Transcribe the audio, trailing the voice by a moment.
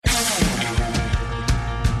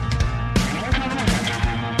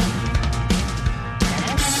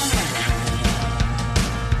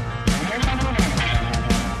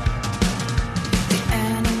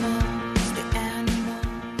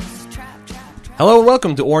Hello and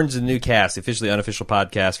welcome to Orange is the New Cast, the officially unofficial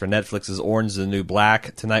podcast for Netflix's Orange is the New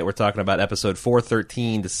Black. Tonight we're talking about episode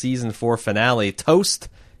 413, the season 4 finale, Toast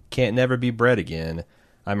Can't Never Be Bread Again.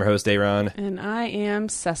 I'm your host, Aaron. And I am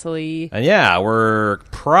Cecily. And yeah, we're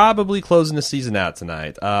probably closing the season out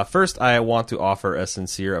tonight. First, I want to offer a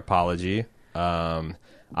sincere apology.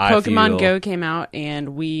 Pokemon Go came out,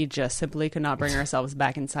 and we just simply could not bring ourselves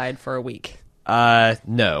back inside for a week.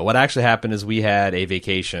 No. What actually happened is we had a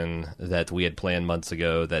vacation that we had planned months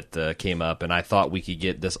ago that came up, and I thought we could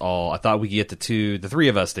get the three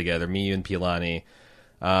of us together, me, you, and Pilani,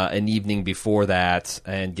 an evening before that,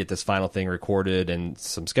 and get this final thing recorded, and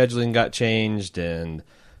some scheduling got changed, and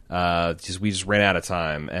we just ran out of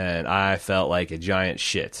time, and I felt like a giant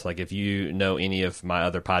shit. Like, if you know any of my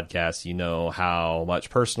other podcasts, you know how much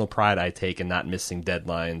personal pride I take in not missing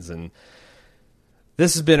deadlines, and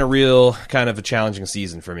this has been a real kind of a challenging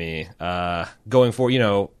season for me. Going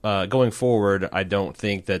forward, I don't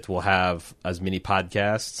think that we'll have as many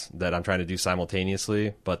podcasts that I'm trying to do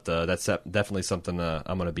simultaneously, but that's definitely something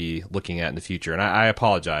I'm going to be looking at in the future. And I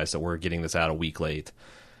apologize that we're getting this out a week late.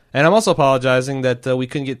 And I'm also apologizing that we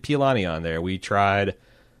couldn't get Pilani on there. We tried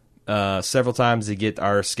several times to get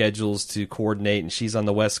our schedules to coordinate, and she's on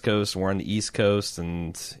the West Coast, and we're on the East Coast,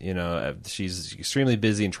 and she's extremely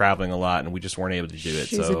busy and traveling a lot, and we just weren't able to do it.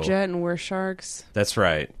 She's a jet, and we're sharks. That's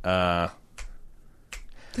right. We're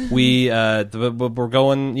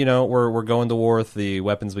going, we're going to war with the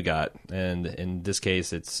weapons we got, and in this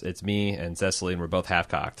case, it's me and Cecily, and we're both half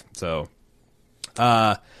cocked. So,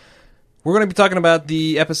 we're going to be talking about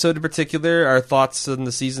the episode in particular, our thoughts on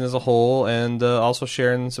the season as a whole, and also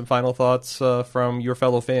sharing some final thoughts from your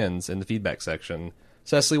fellow fans in the feedback section.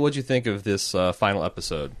 Cecily, what'd you think of this final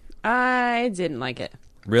episode? I didn't like it.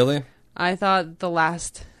 Really? I thought the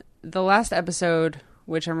last episode,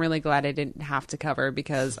 which I'm really glad I didn't have to cover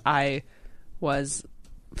because I was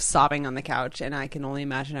sobbing on the couch, and I can only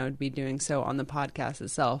imagine I would be doing so on the podcast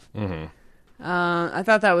itself. Mm-hmm. I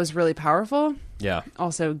thought that was really powerful. Yeah.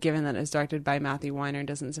 Also, given that it's directed by Matthew Weiner,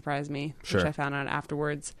 doesn't surprise me, sure. Which I found out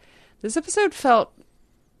afterwards. This episode felt...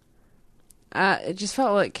 it just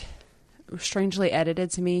felt like strangely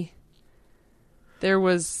edited to me. There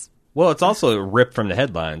was... Well, it's also ripped from the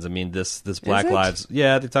headlines. I mean, this Black Lives...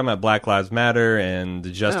 Yeah, they're talking about Black Lives Matter and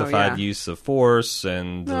the justified use of force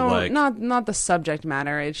and... No, not the subject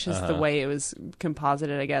matter. It's just the way it was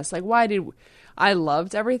composited, I guess. Like, I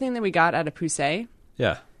loved everything that we got out of Pusey.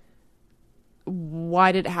 Yeah.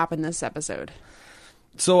 Why did it happen this episode?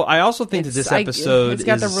 So I also think that this episode it's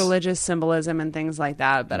got the religious symbolism and things like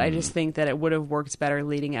that, but I just think that it would have worked better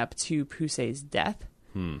leading up to Pusey's death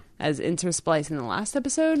as interspliced in the last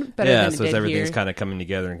episode. So everything's kind of coming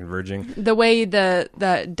together and converging. The way the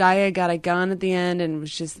Daya got a gun at the end and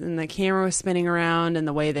the camera was spinning around, and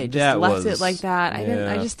the way they just left it like that,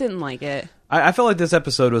 I just didn't like it. I felt like this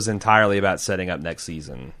episode was entirely about setting up next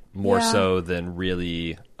season, more so than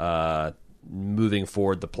really moving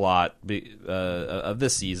forward the plot of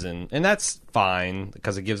this season. And that's fine,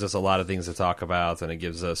 because it gives us a lot of things to talk about, and it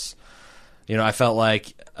gives us, I felt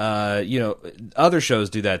like, other shows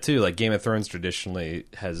do that too. Like Game of Thrones traditionally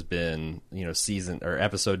has been, season or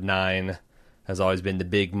episode 9 has always been the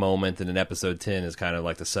big moment, and then episode 10 is kind of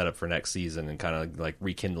like the setup for next season and kind of like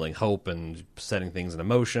rekindling hope and setting things in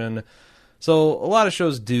motion. So a lot of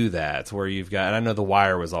shows do that, where you've got, and I know The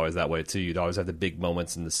Wire was always that way too. You'd always have the big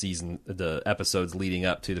moments in the season, the episodes leading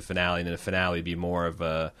up to the finale, and then the finale would be more of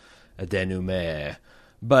a denouement.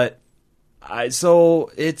 But it's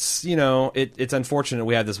it's unfortunate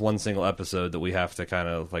we have this one single episode that we have to kind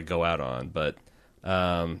of like go out on. But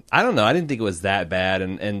I don't know. I didn't think it was that bad,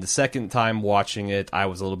 and the second time watching it, I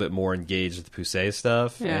was a little bit more engaged with the Pusey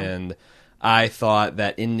stuff, and I thought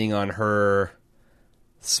that ending on her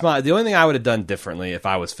smile. The only thing I would have done differently if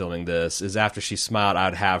I was filming this is after she smiled,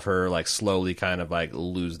 I'd have her like slowly kind of like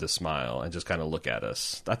lose the smile and just kind of look at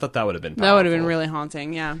us. I thought that would have been powerful. That would have been really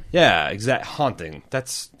haunting. Yeah, haunting.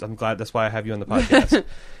 I'm glad that's why I have you on the podcast.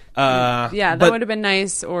 That would have been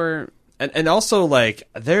nice. And also, like,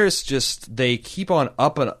 there's just, they keep on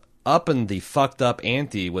upping the fucked up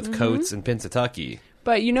ante with Coates and Pennsatucky.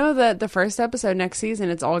 But you know that the first episode next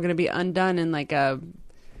season, it's all going to be undone in like a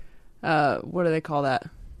what do they call that?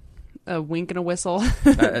 A wink and a whistle.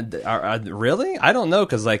 Really? I don't know,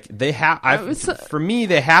 because like for me,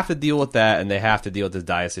 they have to deal with that, and they have to deal with this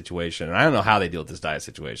Daya situation, and I don't know how they deal with this Daya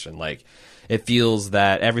situation. Like, it feels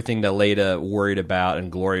that everything that Leda worried about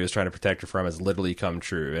and Gloria was trying to protect her from has literally come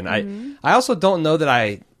true. And I also don't know that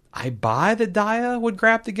I buy that Daya would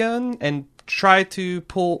grab the gun and try to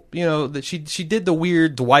pull, that she did the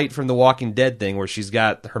weird Dwight from The Walking Dead thing where she's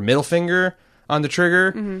got her middle finger on the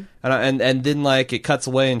trigger, and then like it cuts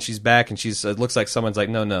away and she's back and it looks like someone's like,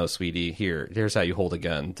 no, sweetie, here's how you hold a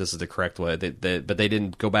gun. This is the correct way. But they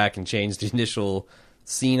didn't go back and change the initial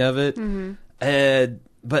scene of it.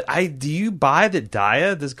 But do you buy that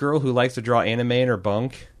Daya, this girl who likes to draw anime in her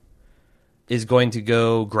bunk, is going to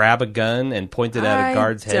go grab a gun and point it at a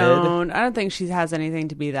guard's head? I don't think she has anything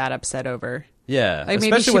to be that upset over. Yeah, like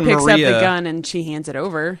maybe she picks up the gun and she hands it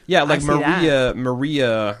over. Yeah, like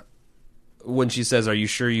Maria, when she says, "Are you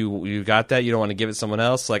sure you got that? You don't want to give it to someone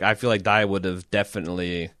else?" Like I feel like Daya would have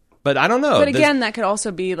definitely. But I don't know. But again, that could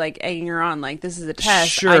also be like egging her on. Like, this is a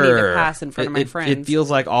test. Sure. I need to pass in front of my friends. It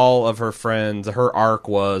feels like all of her friends, her arc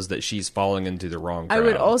was that she's falling into the wrong crowd. I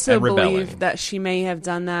would also believe that she may have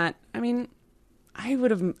done that. I mean, I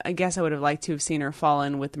guess I would have liked to have seen her fall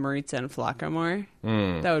in with Maritza and Flocka more.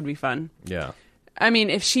 That would be fun. Yeah. I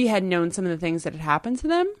mean, if she had known some of the things that had happened to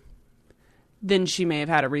them, then she may have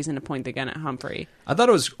had a reason to point the gun at Humphrey. I thought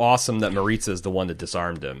it was awesome that Maritza is the one that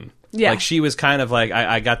disarmed him. Yeah. Like, she was kind of like,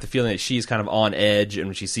 I got the feeling that she's kind of on edge, and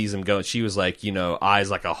when she sees him go, she was like,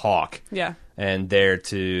 eyes like a hawk. Yeah. And there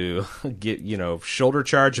to get, shoulder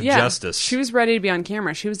charge of justice. She was ready to be on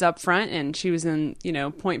camera. She was up front, and she was in,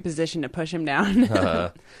 point position to push him down.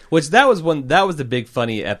 Which that was the big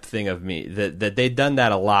funny thing of me, that they'd done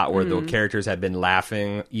that a lot, where the characters had been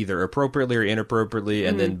laughing either appropriately or inappropriately,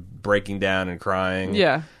 and then breaking down and crying.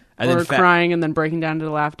 Yeah. Or crying and then breaking down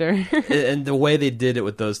to laughter. And the way they did it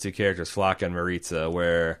with those two characters, Flocka and Maritza,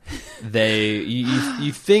 where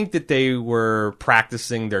you think that they were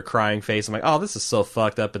practicing their crying face. I'm like, oh, this is so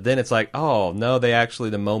fucked up. But then it's like, oh, no,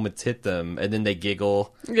 the moments hit them. And then they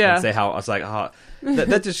giggle. Yeah. And say how, it's like, oh,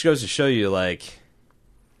 that just goes to show you, like,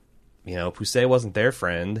 Pusey wasn't their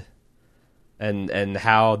friend. And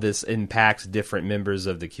how this impacts different members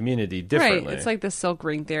of the community differently. Right. It's like the silk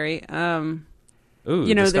ring theory. Ooh,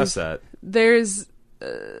 discuss that. There's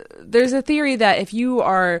a theory that if you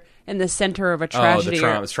are in the center of a tragedy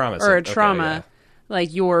trauma,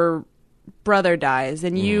 like your brother dies,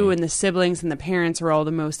 then you and the siblings and the parents are all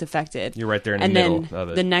the most affected. You're right there in the middle of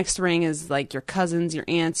it. The next ring is like your cousins, your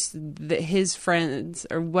aunts, his friends,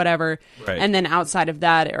 or whatever. Right. And then outside of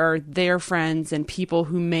that are their friends and people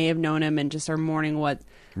who may have known him and just are mourning what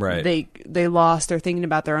they lost, or thinking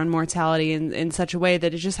about their own mortality in such a way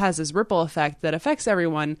that it just has this ripple effect that affects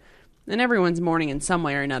everyone, and everyone's mourning in some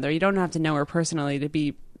way or another. You don't have to know her personally to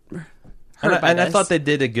be hurt by this. I thought they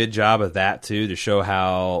did a good job of that too, to show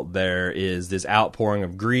how there is this outpouring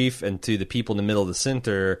of grief, and to the people in the middle of the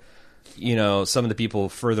center, some of the people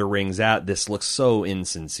further rings out, this looks so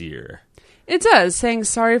insincere. It does, saying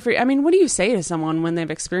sorry for... I mean, what do you say to someone when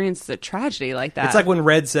they've experienced a tragedy like that? It's like when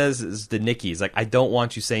Red says to Nikki, he's like, I don't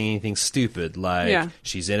want you saying anything stupid, like,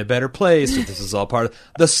 she's in a better place, or this is all part of...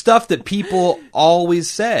 The stuff that people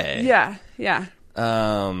always say. Yeah. It's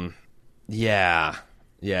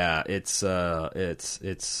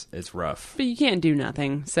rough. But you can't do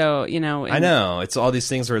nothing, so, I know. It's all these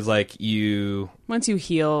things where it's like, once you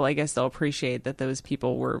heal, I guess they'll appreciate that those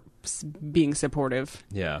people were being supportive.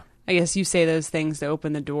 Yeah. I guess you say those things to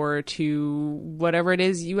open the door to whatever it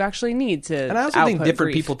is you actually need to. And I also think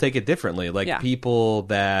different grief. People take it differently. Like people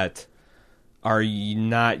that are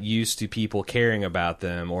not used to people caring about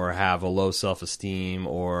them, or have a low self-esteem,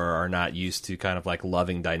 or are not used to kind of like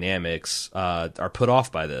loving dynamics, are put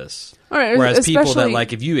off by this. Right, whereas people that,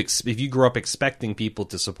 like, if you grow up expecting people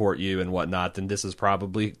to support you and whatnot, then this is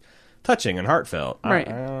probably touching and heartfelt. Right.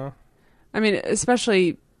 I mean,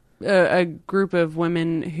 especially a group of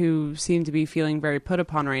women who seem to be feeling very put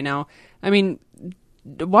upon right now. I mean,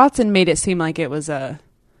 Watson made it seem like it was a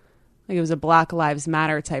Black Lives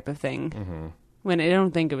Matter type of thing, when I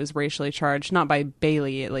don't think it was racially charged, not by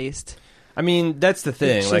Bailey at least. I mean, that's the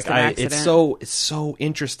thing. It's like, it's so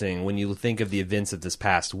interesting when you think of the events of this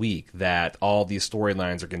past week, that all these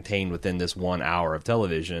storylines are contained within this 1 hour of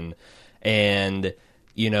television, and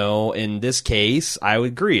in this case, I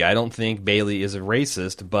would agree. I don't think Bailey is a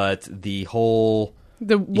racist, but the whole...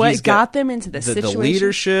 What got them into this situation? The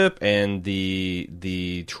leadership and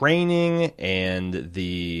the training and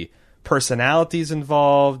the personalities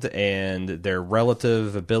involved and their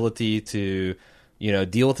relative ability to,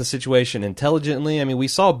 deal with the situation intelligently. I mean, we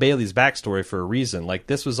saw Bailey's backstory for a reason. Like,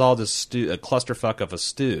 this was all just a clusterfuck of a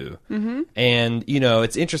stew. Mm-hmm. And,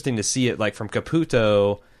 it's interesting to see it, like, from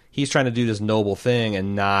Caputo. He's trying to do this noble thing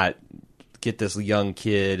and not get this young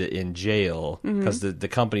kid in jail because the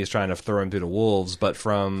company is trying to throw him to the wolves. But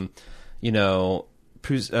from, Tasty's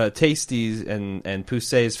and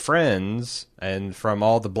Pusey's friends, and from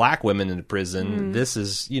all the black women in the prison, this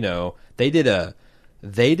is, they did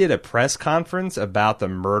they did a press conference about the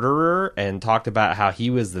murderer and talked about how he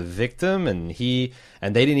was the victim, and they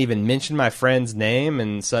didn't even mention my friend's name,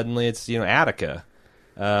 and suddenly it's, Attica.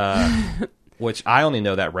 Which I only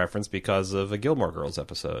know that reference because of a Gilmore Girls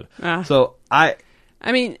episode. So I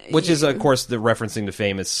mean, which is of course the referencing the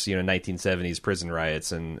famous 1970s prison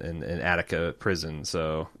riots in Attica prison.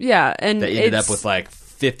 So yeah, and they ended up with like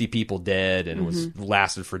 50 people dead, and was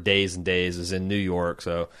lasted for days and days. Is in New York,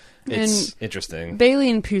 so it's interesting.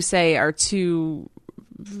 Bailey and Poussey are two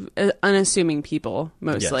unassuming people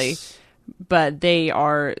mostly. Yes. But they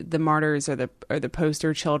are the martyrs, or the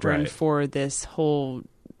poster children Right. for this whole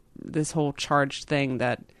charged thing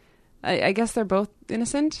that I guess they're both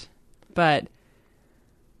innocent, but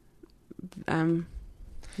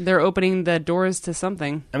they're opening the doors to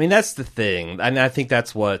something. I mean, that's the thing, and I think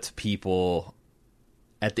that's what people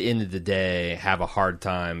at the end of the day have a hard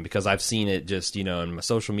time, because I've seen it just in my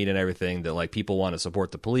social media and everything, that like people want to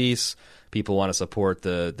support the police, people want to support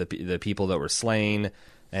the people that were slain.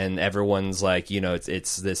 And everyone's like,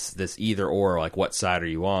 it's this either or, like, what side are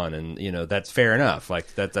you on? And that's fair enough.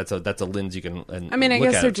 Like that's a lens you can. I mean, I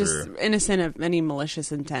guess they're just innocent of any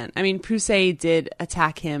malicious intent. I mean, Poussey did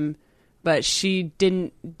attack him, but she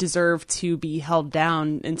didn't deserve to be held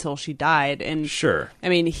down until she died. And sure, I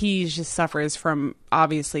mean, he just suffers from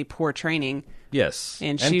obviously poor training. Yes,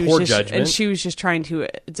 and she was poor just, judgment. and she was just trying to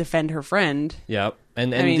defend her friend. Yep,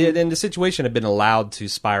 and the situation had been allowed to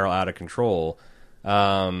spiral out of control.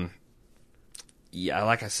 Yeah,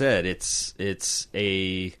 like I said,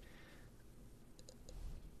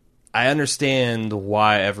 I understand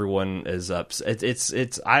why everyone is upset.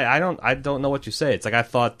 I don't know what you say. It's like I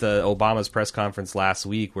thought Obama's press conference last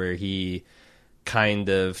week, where he kind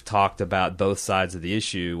of talked about both sides of the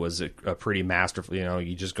issue, was a pretty masterful.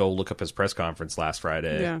 You just go look up his press conference last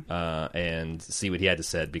Friday, and see what he had to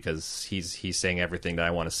say, because he's saying everything that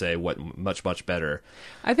I want to say, much better.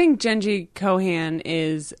 I think Genji Kohan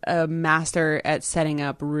is a master at setting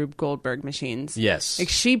up Rube Goldberg machines. Yes, like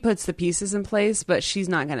she puts the pieces in place, but she's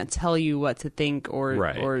not going to tell you what to think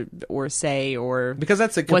or say, or because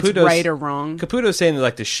that's what's right or wrong. Caputo's saying that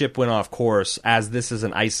like the ship went off course, as this is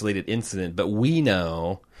an isolated incident, but we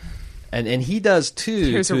know, and he does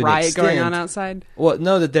too. There's a riot going on outside. Well,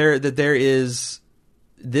 no, that there is.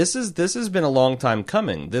 This has been a long time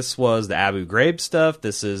coming. This was the Abu Ghraib stuff.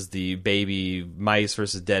 This is the baby mice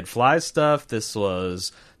versus dead flies stuff. This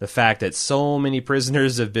was the fact that so many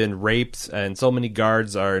prisoners have been raped, and so many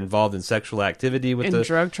guards are involved in sexual activity with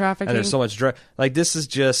drug trafficking. And there's so much drug. Like this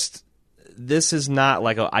is not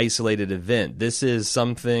like an isolated event. This is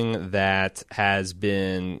something that has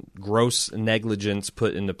been gross negligence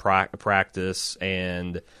put into practice,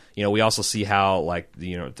 and we also see how like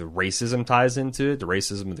the racism ties into it, the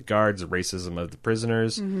racism of the guards, the racism of the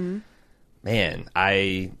prisoners. Mm-hmm. Man,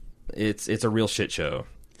 it's a real shit show,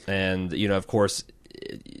 and of course,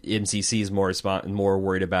 MCC is more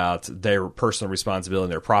worried about their personal responsibility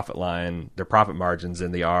and their profit margins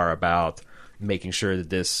than they are about making sure that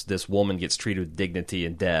this woman gets treated with dignity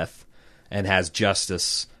and death and has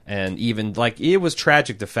justice. And even like it was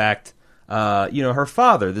tragic, the fact her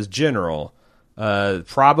father, this general,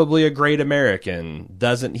 probably a great American,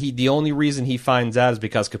 the only reason he finds out is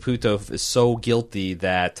because Caputo is so guilty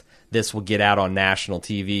that this will get out on national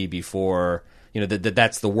TV before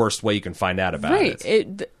that's the worst way you can find out about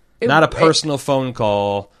it. Not a personal phone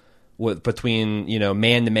call between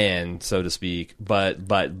man to man, so to speak,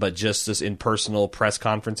 but just this impersonal press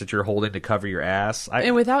conference that you're holding to cover your ass.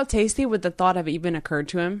 And without Tasty, would the thought have even occurred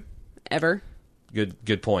to him ever?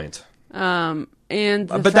 Good point. But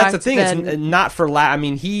that's the thing. It's not for I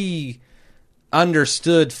mean, he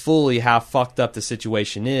understood fully how fucked up the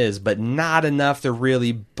situation is, but not enough to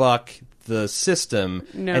really buck the system.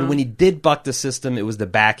 No. And when he did buck the system, it was to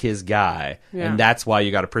back his guy, and that's why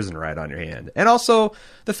you got a prison riot on your hand. And also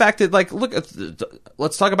the fact that, like, look,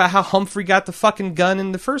 let's talk about how Humphrey got the fucking gun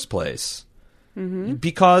in the first place. Mm-hmm.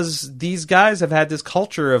 Because these guys have had this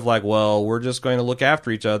culture of like, well, we're just going to look after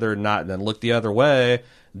each other and not then look the other way.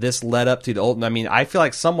 This led up to the old. I mean, I feel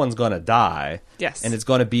like someone's going to die. Yes, and it's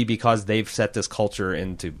going to be because they've set this culture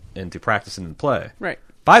into practice and in play. Right.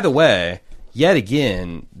 By the way, yet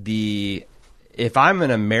again, if I'm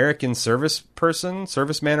an American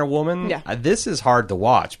serviceman or woman, this is hard to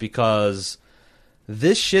watch, because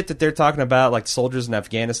this shit that they're talking about, like soldiers in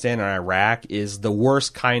Afghanistan and Iraq, is the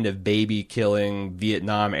worst kind of baby killing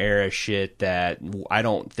Vietnam era shit that I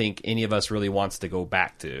don't think any of us really wants to go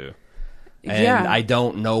back to. And I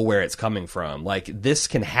don't know where it's coming from. Like, this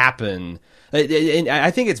can happen. And I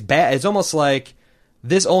think it's bad. It's almost like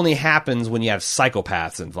this only happens when you have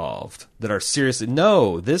psychopaths involved that are seriously.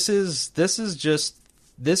 No, this is just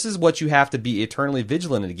this is what you have to be eternally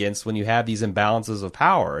vigilant against when you have these imbalances of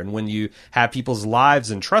power and when you have people's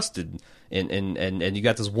lives entrusted and you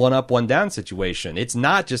got this one up, one down situation. It's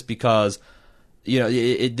not just because,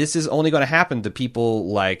 this is only going to happen to people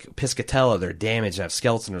like Piscatella. They're damaged and have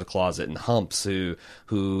skeletons in the closet, and Humps who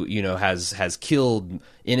has killed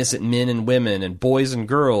innocent men and women and boys and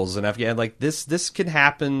girls and Afghan. Like this can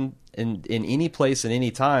happen in any place at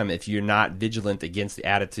any time if you're not vigilant against the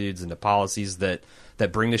attitudes and the policies that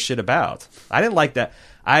bring this shit about. I didn't like that.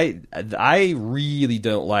 I really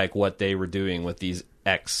don't like what they were doing with these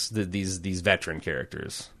veteran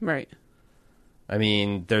characters. Right. I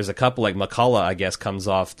mean, there's a couple, like McCullough, I guess, comes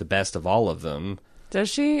off the best of all of them. Does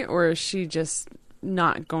she, or is she just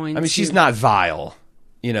not going? I mean, she's not vile.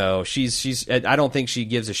 She's. I don't think she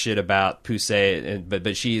gives a shit about Poussey,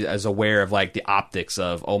 but she is aware of like the optics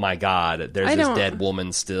of, oh my god, there's this dead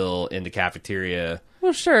woman still in the cafeteria.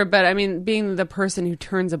 Well, sure, but I mean, being the person who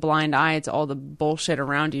turns a blind eye to all the bullshit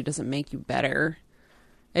around you doesn't make you better.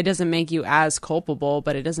 It doesn't make you as culpable,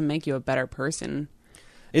 but it doesn't make you a better person.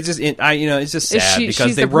 It's just, it's just sad because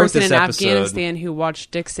she's they the wrote person this in episode. Afghanistan who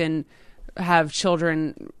watched Dixon have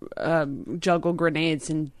children juggle grenades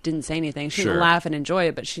and didn't say anything. She didn't laugh and enjoy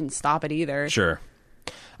it, but she didn't stop it either. Sure.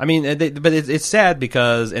 I mean, but it's sad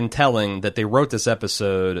because in telling that they wrote this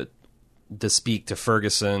episode to speak to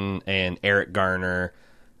Ferguson and Eric Garner,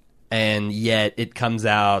 and yet it comes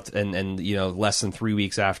out and less than 3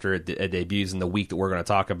 weeks after it debuts, in the week that we're going to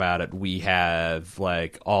talk about it, we have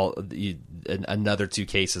like another 2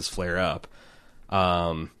 cases flare up.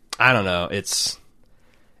 I don't know. It's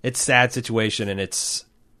a sad situation, and it's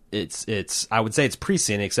I would say it's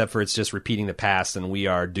prescient, except for it's just repeating the past, and we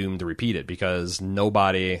are doomed to repeat it because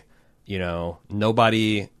nobody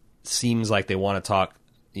seems like they want to talk,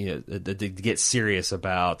 to get serious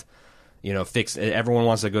about. Fix. Everyone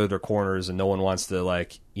wants to go to their corners, and no one wants to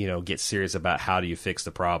get serious about how do you fix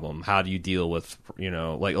the problem? How do you deal with,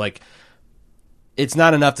 like it's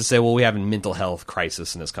not enough to say, well, we have a mental health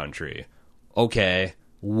crisis in this country. Okay,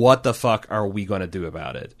 what the fuck are we going to do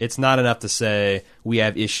about it? It's not enough to say we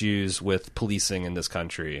have issues with policing in this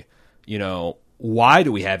country. Why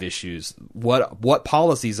do we have issues? What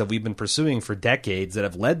policies have we been pursuing for decades that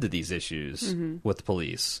have led to these issues with the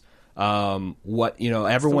police? Everyone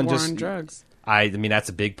war just on drugs. I mean, that's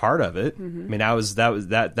a big part of it. I mean,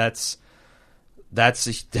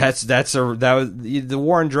 the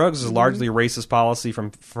war on drugs is largely a racist policy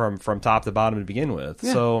from top to bottom to begin with.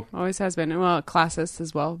 Yeah, so always has been. Well, classist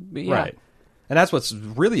as well. But yeah. Right. And that's what's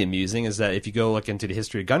really amusing is that if you go look into the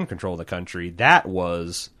history of gun control in the country, that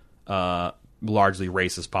was largely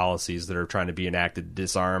racist policies that are trying to be enacted to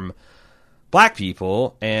disarm black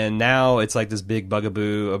people, and now it's like this big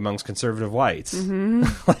bugaboo amongst conservative whites.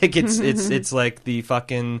 Like it's like the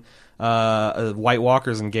fucking White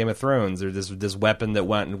Walkers in Game of Thrones, or this weapon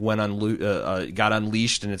that got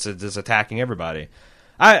unleashed, and it's attacking everybody.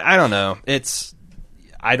 I don't know.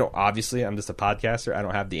 Obviously I'm just a podcaster. I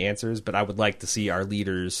don't have the answers, but I would like to see our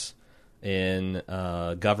leaders in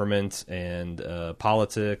government and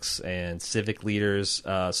politics and civic leaders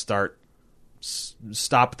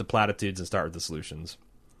stop the platitudes and start with the solutions.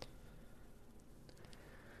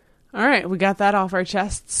 All right, we got that off our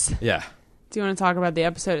chests. Yeah. Do you want to talk about the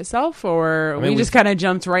episode itself, or we just kind of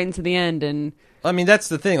jumped right into the end? And I mean, that's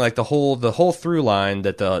the thing. Like the whole through line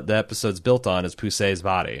that the episode's built on is Poussey's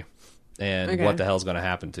body and what the hell's going to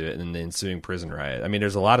happen to it in the ensuing prison riot. I mean,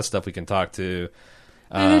 there's a lot of stuff we can talk to.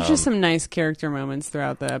 And there's just some nice character moments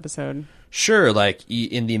throughout the episode. Sure, like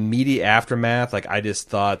in the immediate aftermath, like I just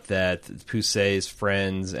thought that Poussey's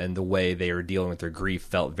friends and the way they were dealing with their grief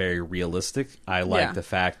felt very realistic. I liked the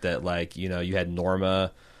fact that you had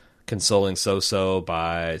Norma consoling So-So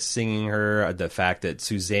by singing her. The fact that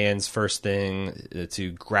Suzanne's first thing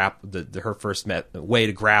to her first way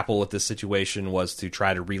to grapple with this situation was to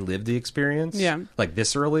try to relive the experience, like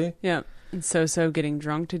viscerally. Yeah. And So getting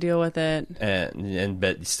drunk to deal with it,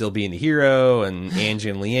 but still being the hero, and Angie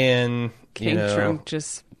and Leanne getting drunk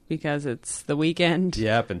just because it's the weekend.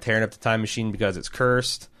 Yep, and tearing up the time machine because it's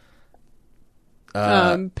cursed.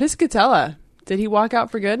 Piscatella, did he walk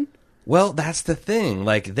out for good? Well, that's the thing.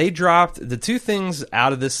 Like, they dropped the 2 things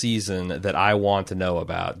out of this season that I want to know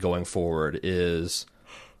about going forward is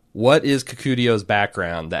what is Cacudio's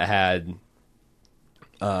background that had.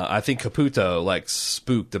 I think Caputo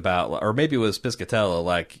spooked about, or maybe it was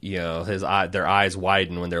Piscatella, their eyes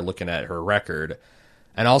widen when they're looking at her record.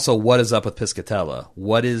 And also, what is up with Piscatella?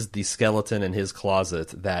 What is the skeleton in his closet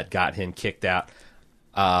that got him kicked out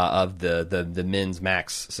of the men's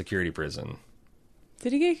max security prison?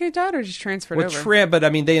 Did he get kicked out or just transferred over? But I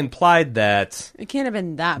mean, they implied that It can't have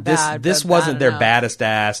been that bad. this but wasn't bad their enough. baddest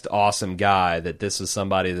assed awesome guy. That this was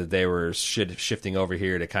somebody that they were shifting over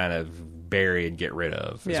here to kind of bury and get rid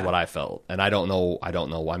of. Is Yeah. what I felt, and I don't know.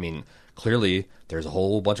 I mean, clearly there's a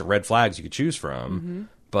whole bunch of red flags you could choose from,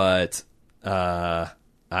 but I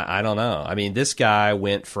don't know. I mean, this guy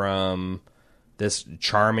went from this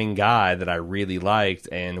charming guy that I really liked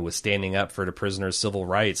and was standing up for the prisoners' civil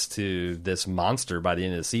rights to this monster by the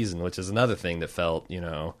end of the season, which is another thing that felt,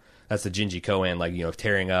 that's the Jinji Kohan,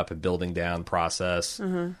 tearing up and building down process.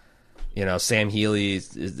 Sam Healy,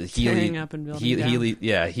 Tearing up and building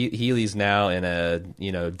down. Healy's now in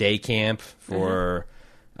a, day camp for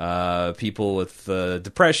people with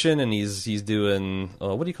depression, and he's doing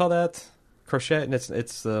what do you call that? Crochet, and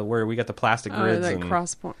it's where we got the plastic grids like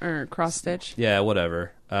and cross stitch. Yeah,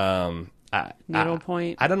 whatever.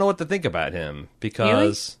 Needlepoint. I don't know what to think about him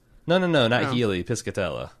because no, not Healy,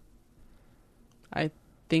 Piscatella. I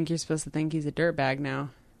think you're supposed to think he's a dirtbag now.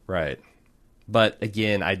 Right, but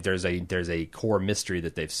again, there's a core mystery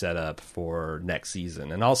that they've set up for next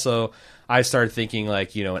season, and also I started thinking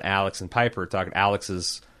when Alex and Piper talking,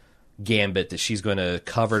 Alex's gambit that she's going to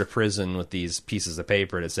cover the prison with these pieces of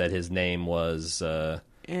paper that said his name was Aiden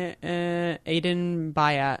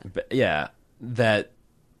Bayat. Yeah, that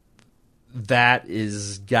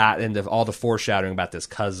is got into all the foreshadowing about this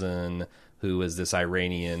cousin who is this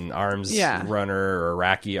Iranian arms runner or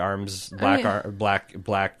Iraqi arms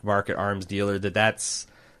black market arms dealer. That's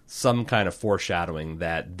some kind of foreshadowing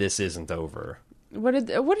that this isn't over. What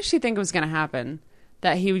did she think was going to happen?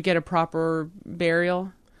 That he would get a proper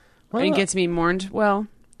burial? Well, and gets me mourned. Well,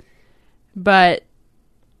 but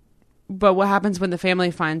what happens when the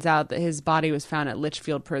family finds out that his body was found at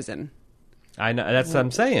Litchfield Prison? I know, that's what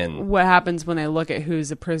I'm saying. What happens when they look at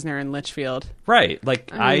who's a prisoner in Litchfield? Right.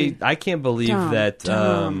 I can't believe that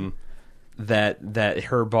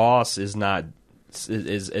her boss is not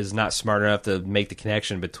smart enough to make the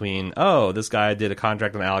connection between, this guy did a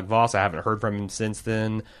contract on Alec Voss. I haven't heard from him since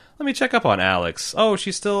then. Let me check up on Alex. Oh,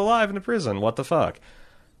 she's still alive in the prison. What the fuck?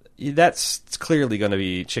 That's clearly going to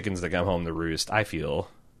be chickens that come home to roost, I feel.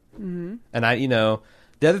 Mm-hmm. And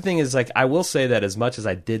the other thing is, I will say that as much as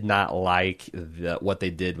I did not like what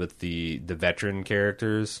they did with the veteran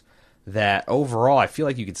characters, that overall I feel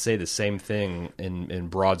like you could say the same thing in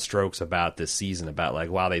broad strokes about this season, about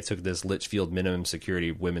wow, they took this Litchfield minimum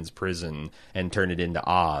security women's prison and turned it into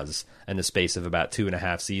Oz in the space of about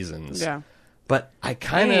 2.5 seasons. Yeah. But I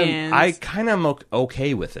kind of am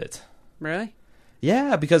okay with it. Really?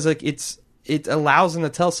 Yeah, because it allows them to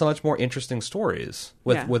tell so much more interesting stories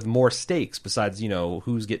with more stakes besides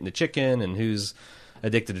who's getting the chicken and who's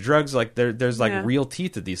addicted to drugs. There's real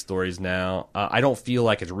teeth to these stories now. I don't feel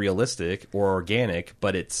like it's realistic or organic,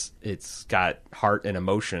 but it's got heart and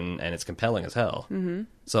emotion, and it's compelling as hell. Mm-hmm.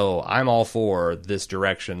 So I'm all for this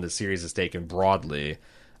direction the series has taken broadly.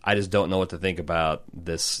 I just don't know what to think about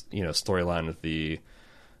this storyline with the.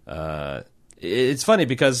 It's funny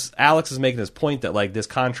because Alex is making this point that this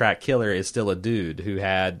contract killer is still a dude who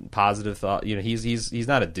had positive thought. He's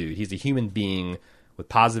not a dude. He's a human being with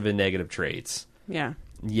positive and negative traits. Yeah.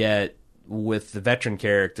 Yet with the veteran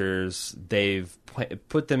characters, they've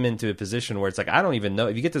put them into a position where it's I don't even know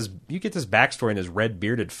if you get this backstory in this red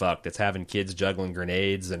bearded fuck that's having kids juggling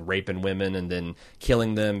grenades and raping women and then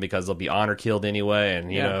killing them because they'll be honor killed anyway.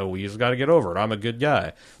 And we just got to get over it. I'm a good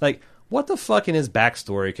guy. What the fuck in his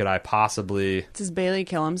backstory could I possibly... Does Bailey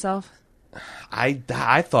kill himself? I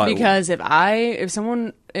thought... Because if I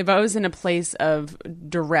was in a place of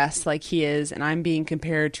duress like he is, and I'm being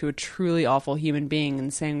compared to a truly awful human being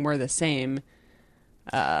and saying we're the same...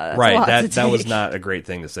 right, that was not a great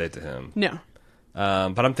thing to say to him. No.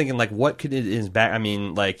 But I'm thinking, what could it in his back... I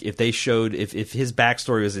mean, if they showed... If his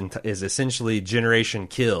backstory is essentially Generation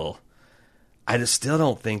Kill, I just still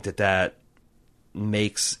don't think that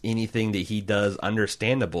makes anything that he does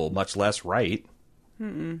understandable, much less right.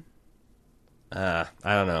 I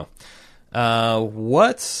don't know.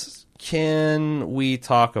 What can we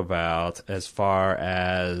talk about as far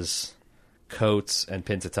as Coates and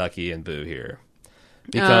Pennsatucky and Boo here?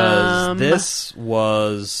 Because this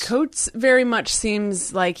was... Coates very much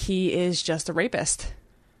seems like he is just a rapist.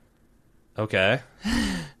 Okay.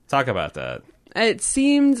 Talk about that. It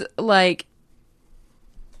seemed like...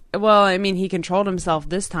 Well, I mean, he controlled himself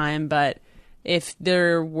this time, but if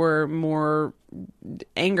there were more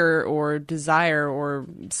anger or desire or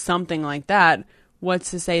something like that,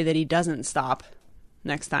 what's to say that he doesn't stop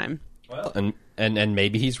next time? Well, and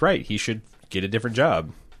maybe he's right. He should get a different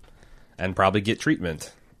job and probably get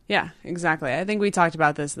treatment. Yeah, exactly. I think we talked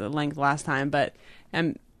about this at length last time, but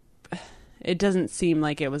It doesn't seem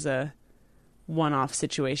like it was a one-off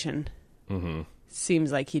situation. Mm-hmm.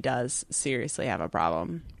 Seems like he does seriously have a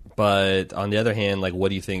problem. But on the other hand, like, what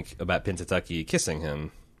do you think about Pennsatucky kissing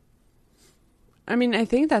him? I mean, I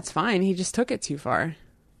think that's fine. He just took it too far.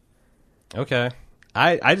 Okay.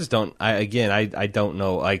 I just don't, I don't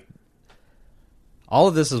know. Like, all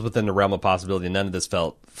of this is within the realm of possibility. None of this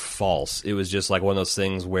felt false. It was just like one of those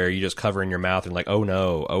things where you just cover in your mouth and like, oh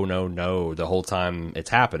no, the whole time it's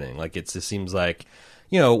happening. Like, it just seems like,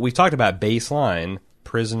 we've talked about baseline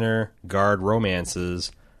prisoner guard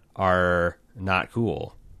romances are not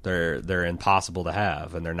cool. They're impossible to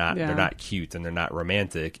have, and they're not cute, and they're not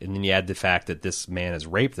romantic. And then you add the fact that this man has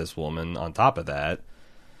raped this woman on top of that.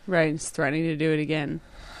 Right, he's threatening to do it again.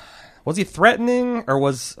 Was he threatening,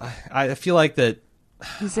 or I feel like that...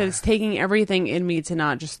 He said, it's taking everything in me to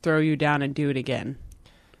not just throw you down and do it again.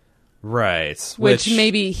 Right. Which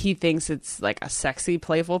maybe he thinks it's like a sexy,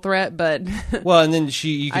 playful threat, but... Well, and then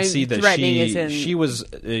you can see that she was,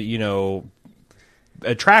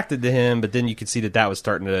 attracted to him, but then you could see that was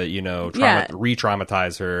starting to,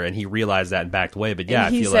 re-traumatize her, and he realized that and backed away. But yeah,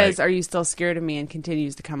 and he says, "Are you still scared of me?" and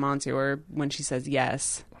continues to come on to her when she says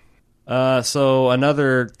yes. So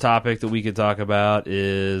another topic that we could talk about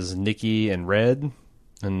is Nikki and Red,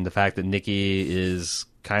 and the fact that Nikki is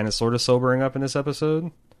kind of sort of sobering up in this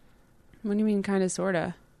episode. What do you mean, kind of, sort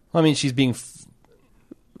of? Well, I mean, she's being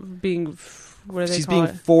what do they she's call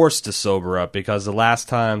being forced to sober up, because the last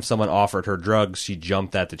time someone offered her drugs, she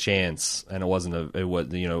jumped at the chance, and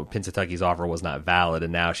Pennsatucky's offer was not valid,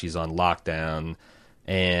 and now she's on lockdown,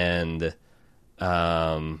 and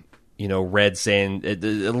Red saying it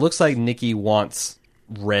looks like Nikki wants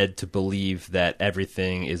Red to believe that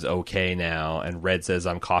everything is okay now, and Red says,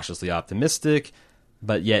 I'm cautiously optimistic,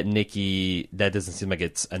 but yet Nikki, that doesn't seem like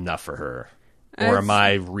it's enough for her. Or am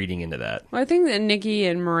I reading into that? Well, I think that Nikki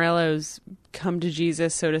and Morello's come to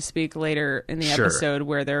Jesus, so to speak, later in the episode,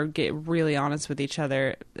 where they're get really honest with each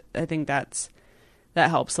other. I think that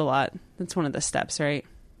helps a lot. That's one of the steps, right?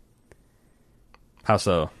 How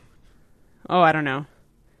so? Oh, I don't know.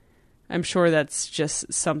 I'm sure that's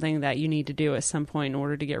just something that you need to do at some point in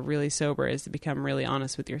order to get really sober, is to become really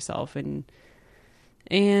honest with yourself and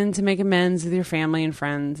to make amends with your family and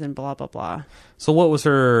friends and blah, blah, blah. So what's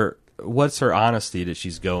her honesty that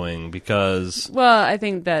she's going? Because... Well, I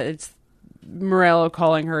think that it's Morello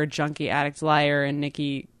calling her a junkie addict liar, and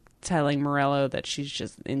Nikki telling Morello that she's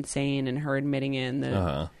just insane, and her admitting it.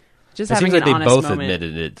 And just it having seems like an honest they both moment.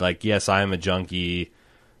 admitted it. Like, yes, I am a junkie.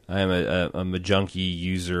 I am I'm a junkie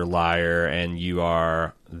user liar, and you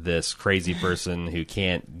are this crazy person who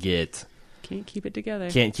can't keep it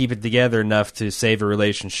together enough to save a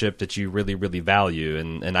relationship that you really, really value.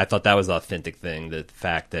 And I thought that was the authentic thing, the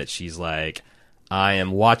fact that she's like, I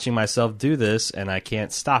am watching myself do this and I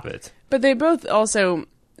can't stop it. But they both also,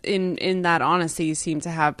 in that honesty, seem to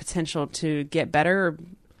have potential to get better or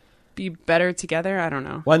be better together. I don't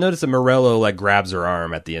know. Well, I noticed that Morello grabs her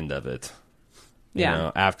arm at the end of it.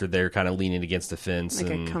 Yeah. After they're kind of leaning against the fence.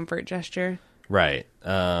 Like a comfort gesture. Right. But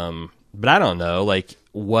I don't know,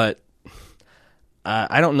 what...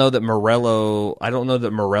 I don't know that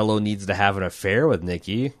Morello needs to have an affair with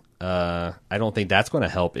Nikki. I don't think that's going to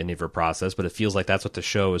help any of her process, but it feels like that's what the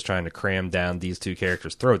show is trying to cram down these two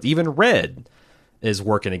characters' throats. Even Red is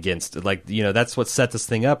working against it. That's what set this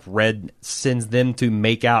thing up. Red sends them to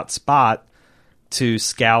make out Spot to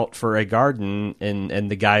scout for a garden in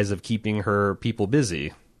the guise of keeping her people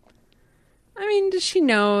busy. I mean, does she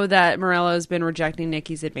know that Morello's been rejecting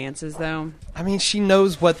Nikki's advances, though? I mean, she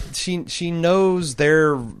knows she knows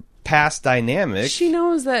their past dynamic. She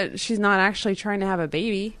knows that she's not actually trying to have a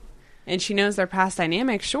baby, and she knows their past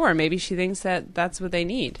dynamic. Sure, maybe she thinks that that's what they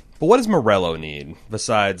need. But what does Morello need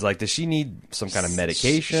besides, does she need some kind of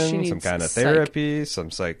medication, some kind of therapy,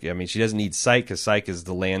 some psych? I mean, she doesn't need psych, because psych is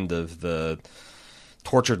the land of the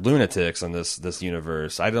tortured lunatics in this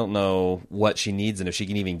universe. I don't know what she needs and if she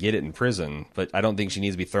can even get it in prison, but I don't think she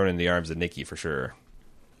needs to be thrown in the arms of Nikki for sure.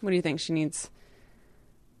 What do you think she needs?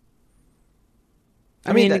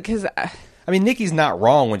 I mean, because Nikki's not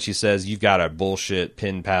wrong when she says you've got a bullshit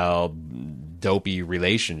pen pal dopey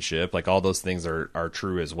relationship. All those things are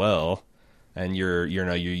true as well. And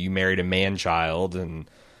you married a man child, and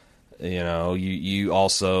you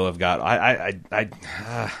also have got...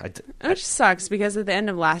 It just sucks, because at the end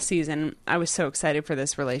of last season, I was so excited for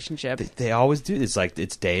this relationship. They always do. It's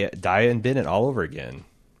it's Daya and Bennett all over again.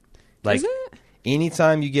 Is it?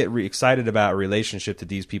 Anytime you get excited about a relationship that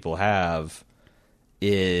these people have,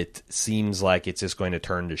 it seems like it's just going to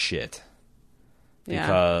turn to shit. Yeah.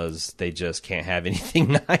 because they just can't have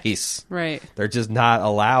anything nice. Right. They're just not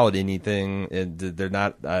allowed anything. They're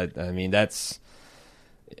not. I mean, that's.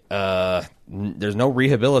 There's no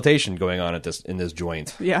rehabilitation going on in this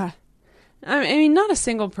joint. Yeah. I mean, not a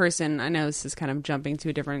single person. I know this is kind of jumping to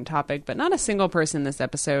a different topic, but not a single person this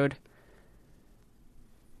episode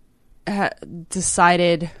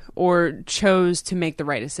decided or chose to make the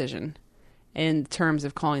right decision in terms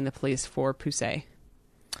of calling the police for Poussey.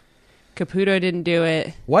 Caputo didn't do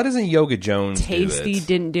it. Why doesn't Yoga Jones Tasty do it?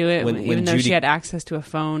 didn't do it, even though Judy, she had access to a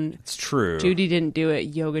phone. It's true. Judy didn't do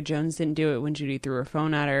it. Yoga Jones didn't do it when Judy threw her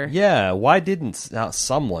phone at her. Yeah, why didn't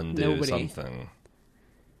someone do Nobody. something?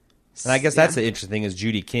 And I guess that's the interesting thing is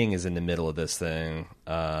Judy King is in the middle of this thing,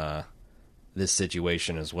 this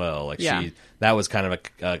situation as well. Like that was kind of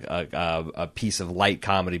a piece of light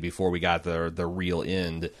comedy before we got the real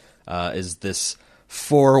end. Is this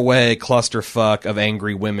 4-way clusterfuck of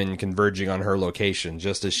angry women converging on her location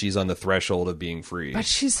just as she's on the threshold of being free? But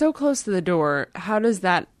she's so close to the door. How does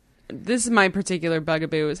that? This is my particular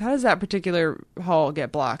bugaboo. Is how does that particular hall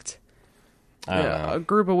get blocked? I don't know. A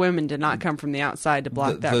group of women did not come from the outside to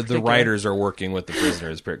block that. The writers are working with the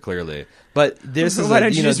prisoners clearly, but this is why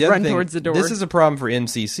don't you just run towards the door? This is a problem for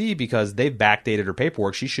MCC because they've backdated her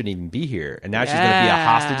paperwork. She shouldn't even be here, and now she's going to be a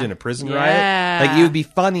hostage in a prison riot. Like it would be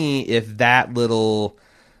funny if it's kind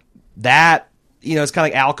of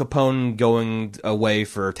like Al Capone going away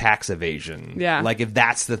for tax evasion. Yeah, like if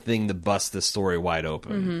that's the thing to bust this story wide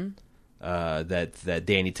open. Mm-hmm. That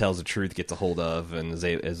Danny tells the truth, gets a hold of, and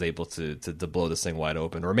is able to blow this thing wide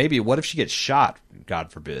open. Or maybe what if she gets shot?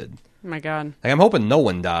 God forbid. Oh my God. Like, I'm hoping no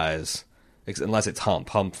one dies, unless it's Hump.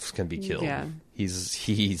 Hump can be killed. Yeah.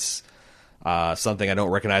 He's something I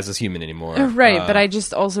don't recognize as human anymore. Right, but I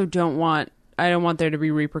just also don't want there to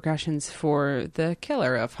be repercussions for the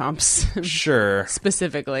killer of Humps. Sure.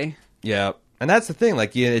 Specifically. Yeah. And that's the thing,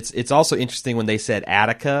 like, it's also interesting when they said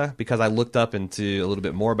Attica, because I looked up into a little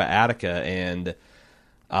bit more about Attica, and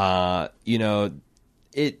the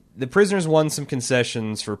prisoners won some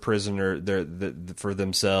concessions for for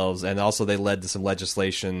themselves, and also they led to some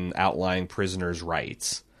legislation outlining prisoners'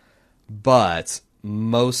 rights. But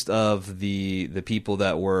most of the people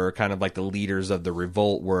that were kind of like the leaders of the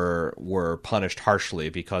revolt were punished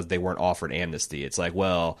harshly because they weren't offered amnesty. It's like,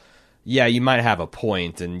 well, yeah, you might have a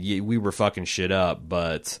point, and we were fucking shit up,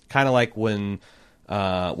 but kind of like when,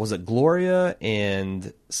 was it Gloria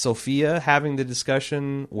and Sophia having the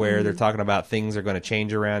discussion where they're talking about things are going to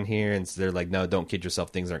change around here, and they're like, no, don't kid yourself,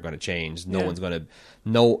 things aren't going to change. No one's going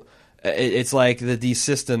to... It's like these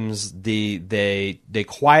systems, they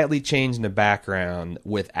quietly change in the background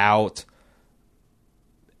without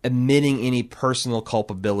admitting any personal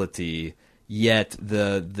culpability. Yet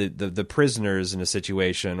the prisoners in a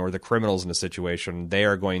situation, or the criminals in a situation, they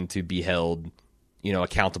are going to be held,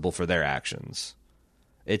 accountable for their actions.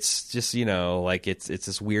 It's just, like it's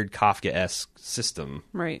this weird Kafka-esque system.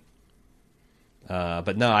 Right.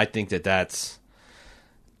 But no, I think that's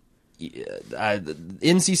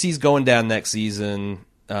NCC's going down next season.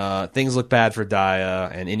 Things look bad for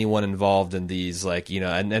Daya and anyone involved in these, like,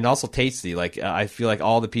 and also Tasty. Like, I feel like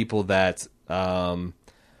all the people that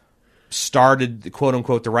started, quote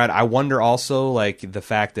unquote, the riot. I wonder also, like, the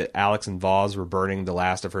fact that Alex and Voz were burning the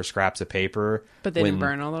last of her scraps of paper, but they didn't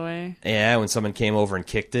burn all the way. Yeah, when someone came over and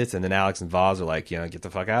kicked it, and then Alex and Voz are like, get the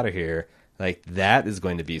fuck out of here. Like, that is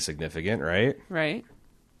going to be significant, right? Right.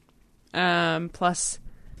 Plus,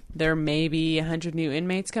 there may be 100 new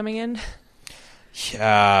inmates coming in.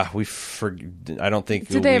 Yeah, I don't think.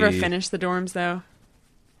 Did they ever finish the dorms though?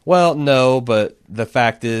 Well, no, but the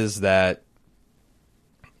fact is that.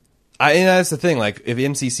 And that's the thing. Like, if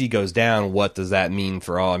MCC goes down, what does that mean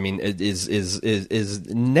for all? I mean, is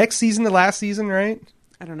next season the last season, right?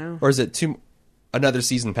 I don't know. Or is it another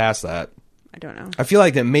season past that? I don't know. I feel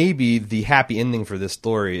like that maybe the happy ending for this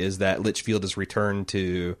story is that Litchfield has returned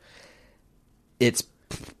to its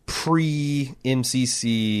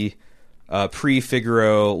pre-MCC,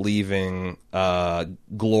 pre-Figaro leaving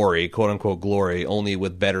glory, quote-unquote glory, only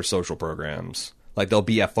with better social programs. Like, there'll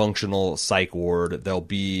be a functional psych ward. There'll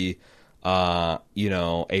be, a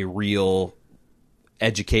real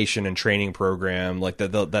education and training program. Like,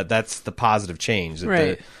 that's the positive change.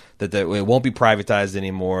 Right. That it won't be privatized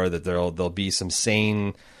anymore. That there'll be some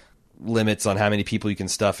sane limits on how many people you can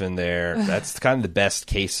stuff in there. That's kind of the best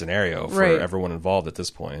case scenario for everyone involved at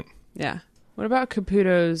this point. Yeah. What about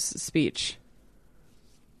Caputo's speech?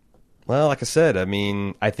 Well, like I said, I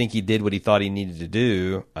mean, I think he did what he thought he needed to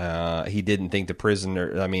do. He didn't think the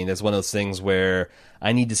prisoner. I mean, it's one of those things where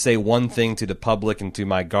I need to say one thing to the public and to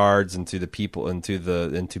my guards and to the people and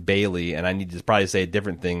to Bailey, and I need to probably say a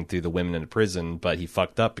different thing to the women in the prison. But he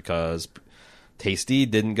fucked up because Tasty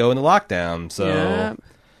didn't go into lockdown. So,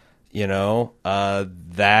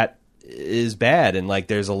 that is bad. And like,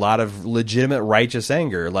 there's a lot of legitimate righteous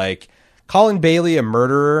anger. Like calling Bailey a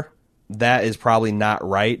murderer. That is probably not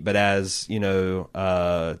right, but as what's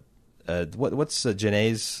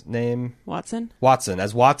Janae's name? Watson.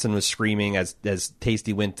 As Watson was screaming as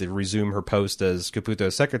Tasty went to resume her post as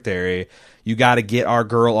Caputo's secretary, you got to get our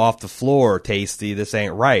girl off the floor, Tasty. This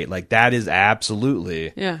ain't right. Like that is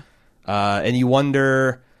absolutely. Yeah. And you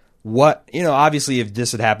wonder what obviously if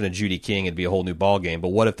this had happened to Judy King, it'd be a whole new ball game. But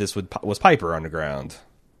what if this was Piper Underground?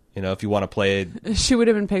 If you want to play it, she would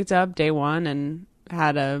have been picked up day one and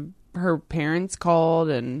had her parents called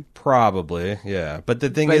and probably, yeah. But the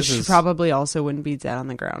thing is she probably also wouldn't be dead on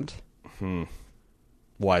the ground.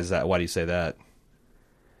 Why is that? Why do you say that?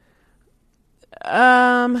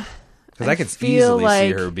 Because I could easily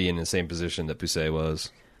see her being in the same position that Poussey was.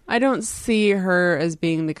 I don't see her as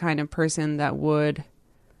being the kind of person that would,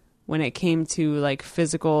 when it came to like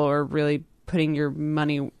physical or really putting your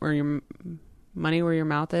money where your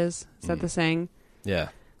mouth is. Is that the saying? Yeah.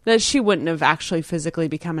 That she wouldn't have actually physically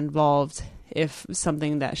become involved if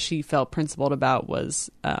something that she felt principled about was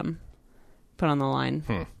put on the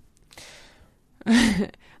line.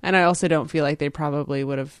 And I also don't feel like they probably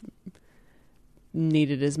would have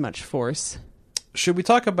needed as much force. Should we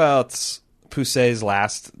talk about Poussey's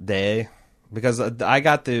last day? Because I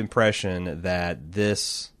got the impression that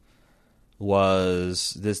this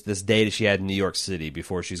was this day that she had in New York City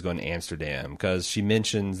before she's going to Amsterdam, because she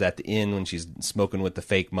mentions at the inn when she's smoking with the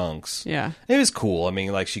fake monks. Yeah. It was cool. I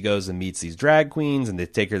mean, like she goes and meets these drag queens and they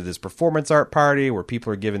take her to this performance art party where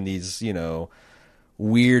people are given these,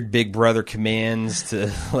 weird Big Brother commands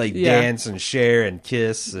to like dance and share and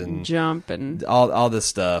kiss and jump and all this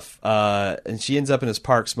stuff. And she ends up in this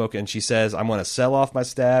park smoking, and she says, I'm going to sell off my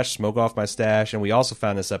stash, smoke off my stash. And we also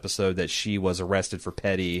found this episode that she was arrested for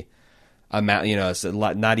petty amount, it's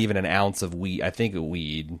not even an ounce of weed, I think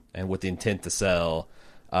weed, and with the intent to sell.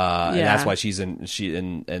 And that's why she's in,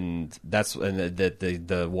 and that's, and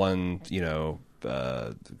the one,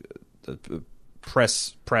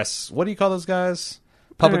 press, what do you call those guys?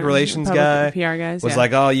 Public relations guy, PR guys, was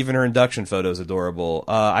like, oh, even her induction photo is adorable.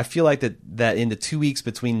 I feel like that in the 2 weeks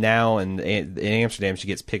between now and in Amsterdam, she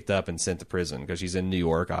gets picked up and sent to prison because she's in New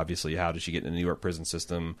York. Obviously, how did she get in the New York prison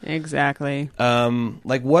system? Exactly.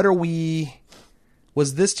 Like, what are we?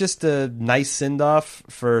 Was this just a nice send off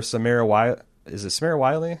for Samara Wiley? Is it Samara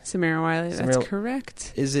Wiley? Samara Wiley, that's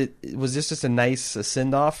correct. Was this just a nice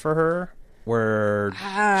send off for her? Where she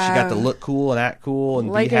got to look cool and act cool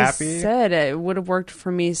and be happy. Like I said, it would have worked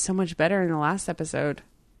for me so much better in the last episode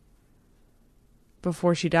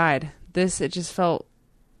before she died. It just felt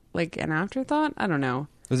like an afterthought. I don't know.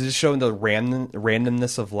 Was it just showing the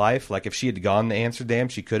randomness of life? Like if she had gone to Amsterdam,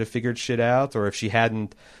 she could have figured shit out, or if she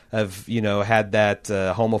hadn't have had that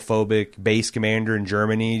homophobic base commander in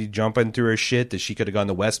Germany jump into her shit, that she could have gone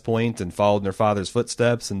to West Point and followed in her father's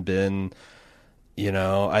footsteps and been,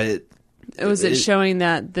 Was it showing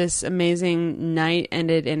that this amazing night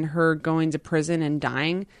ended in her going to prison and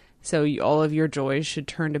dying, so all of your joys should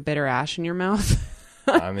turn to bitter ash in your mouth?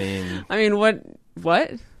 I mean, what?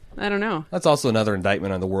 I don't know. That's also another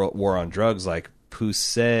indictment on the war on drugs. Like,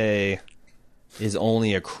 Poussey is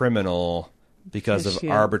only a criminal because of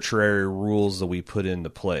arbitrary rules that we put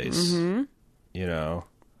into place. Mm-hmm.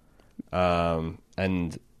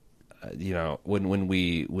 And when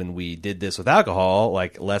we did this with alcohol,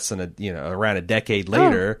 like less than around a decade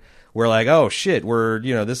later, we're like, oh shit,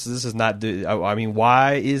 this is not. I mean,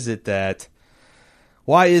 why is it that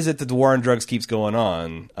the war on drugs keeps going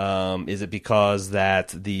on? Is it because that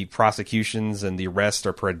the prosecutions and the arrests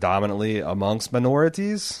are predominantly amongst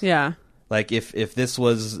minorities? Yeah. Like if this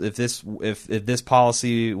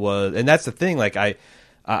policy was, and that's the thing. Like I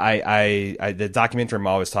the documentary I'm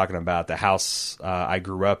always talking about, the house I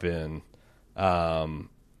grew up in,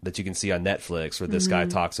 that you can see on Netflix, where this guy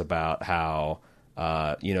talks about how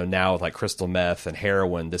now with like crystal meth and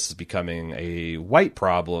heroin, this is becoming a white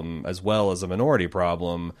problem as well as a minority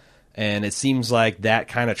problem. And it seems like that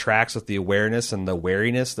kind of tracks with the awareness and the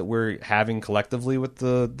wariness that we're having collectively with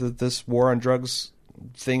this war on drugs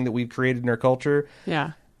thing that we've created in our culture.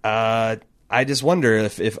 Yeah. I just wonder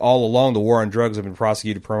if all along the war on drugs have been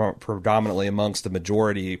prosecuted predominantly amongst the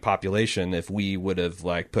majority population, if we would have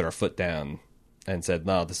like put our foot down and said,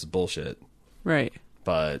 no, this is bullshit. Right.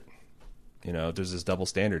 But You know, there's this double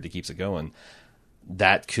standard that keeps it going.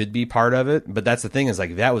 That could be part of it, but that's the thing is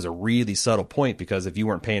like that was a really subtle point because if you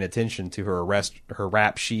weren't paying attention to her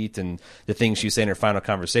rap sheet and the things she said in her final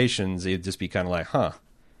conversations, it'd just be kind of like, huh,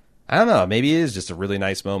 I don't know, maybe it is just a really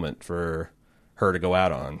nice moment for her to go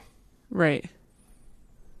out on. Right.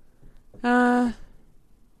 Yeah.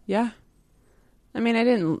 I mean, I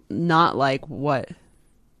didn't not like I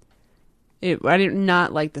did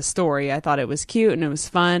not like the story. I thought it was cute and it was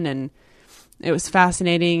fun and it was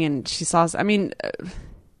fascinating. And she saw, I mean,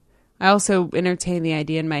 I also entertained the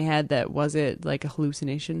idea in my head that was it like a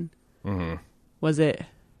hallucination? Mm-hmm. Was it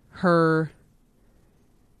her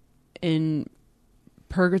in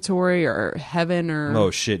purgatory or heaven or?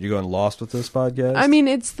 Oh shit, you're going lost with this podcast? I mean,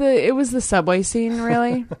 it was the subway scene,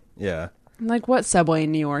 really. Yeah. Like, what subway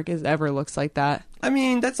in New York ever looks like that? I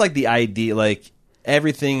mean, that's like the idea. Like,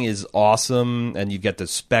 everything is awesome, and you get the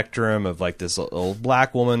spectrum of like this old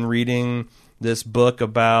black woman reading this book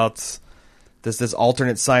about this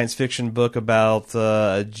alternate science fiction book about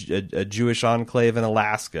a Jewish enclave in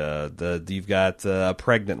Alaska. You've got a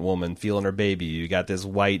pregnant woman feeling her baby. You got this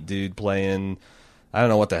white dude playing. I don't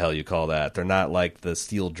know what the hell you call that. They're not like the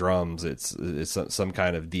steel drums. It's some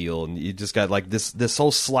kind of deal, and you just got like this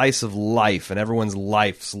whole slice of life, and everyone's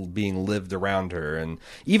life's being lived around her, and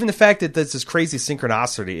even the fact that there's this crazy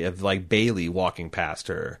synchronicity of like Bailey walking past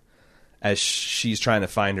her as she's trying to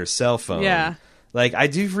find her cell phone. Yeah. Like I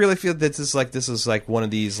do really feel that this is like one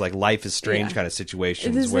of these like Life is Strange kind of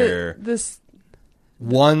situations where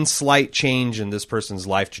one slight change in this person's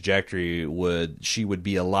life trajectory she would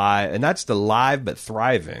be alive, and not just alive but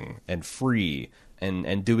thriving and free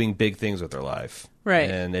and doing big things with her life. Right.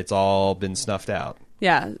 And it's all been snuffed out.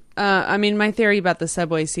 Yeah. I mean, my theory about the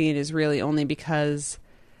subway scene is really only because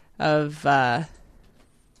of the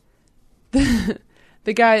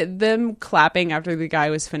guy, them clapping after the guy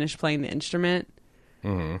was finished playing the instrument.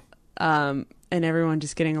 Mm-hmm. And everyone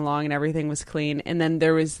just getting along and everything was clean. And then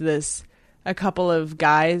there was a couple of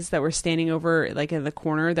guys that were standing over like in the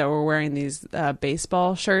corner that were wearing these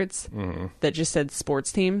baseball shirts that just said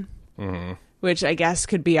sports team, which I guess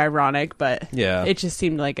could be ironic, but yeah, it just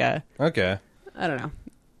seemed like okay. I don't know.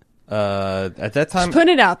 At that time, just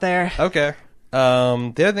putting it out there. Okay. The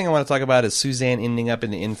other thing I want to talk about is Suzanne ending up in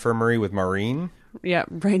the infirmary with Maureen. Yeah,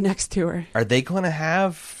 right next to her. Are they going to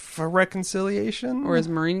have a reconciliation? Or is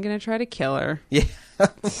Maureen going to try to kill her? Yeah,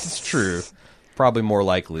 it's true. Probably more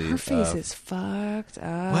likely. Her face is fucked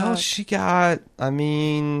up. Well, she got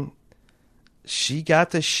the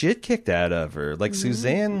shit kicked out of her. Like,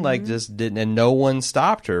 Suzanne, like, just didn't, and no one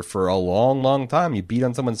stopped her for a long, long time. You beat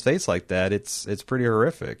on someone's face like that, it's pretty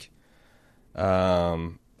horrific.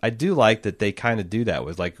 I do like that they kind of do that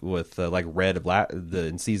with Red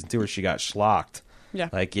in season 2 where she got schlocked. Yeah.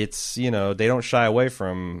 Like, it's, they don't shy away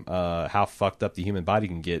from how fucked up the human body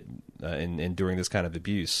can get in during this kind of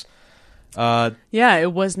abuse. Yeah,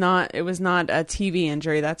 it was not a TV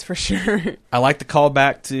injury, that's for sure. I like the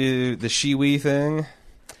callback to the Shiwi thing.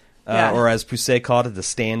 Yeah. Or as Poussey called it, the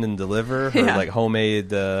stand and deliver, her like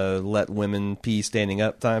homemade let women pee standing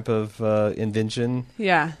up type of invention.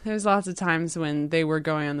 Yeah, there's lots of times when they were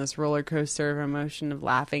going on this roller coaster of emotion of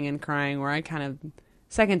laughing and crying where I kind of,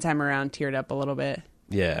 second time around, teared up a little bit.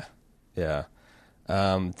 Yeah, yeah.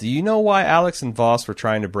 Do you know why Alex and Voss were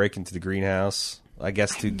trying to break into the greenhouse? I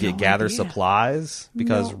guess to gather supplies,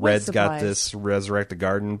 because Red's got this resurrect the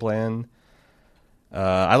garden plan.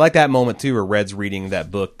 I like that moment too, where Red's reading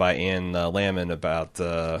that book by Anne Lamon about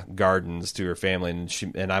gardens to her family,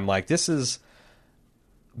 and I'm like, this is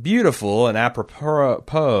beautiful and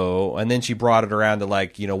apropos. And then she brought it around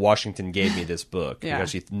to Washington gave me this book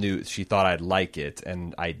because she thought I'd like it,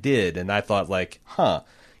 and I did, and I thought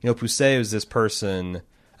Poussey was this person.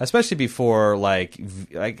 Especially before, I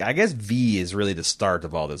guess V is really the start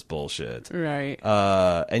of all this bullshit. Right.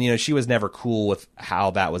 And, she was never cool with how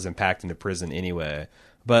that was impacting the prison anyway.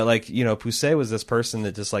 But, Poussey was this person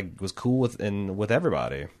that just, was cool with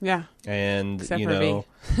everybody. Yeah. And, except for V.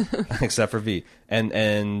 except for V. And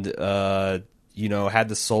had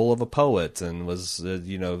the soul of a poet and was,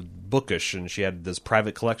 bookish, and she had this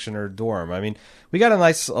private collection in her dorm. I mean, we got a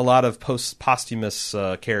lot of posthumous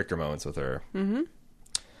character moments with her. Mm-hmm.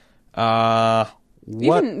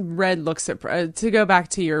 Even Red looks to go back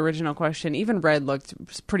to your original question, even Red looked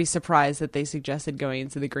pretty surprised that they suggested going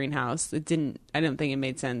into the greenhouse. I don't think it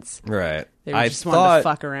made sense. Right. They just wanted to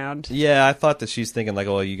fuck around. Yeah, I thought that she's thinking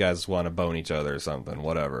you guys want to bone each other or something,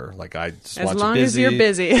 whatever. I just want you busy. As long as you're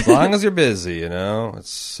busy. As long as you're busy,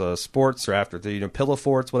 It's sports or after, pillow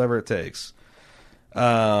forts, whatever it takes.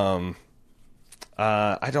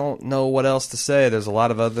 I don't know what else to say. There's a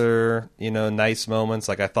lot of other, nice moments.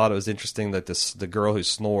 Like, I thought it was interesting that the girl who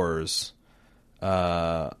snores,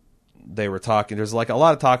 they were talking. There's like a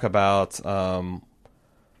lot of talk about,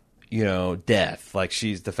 death. Like,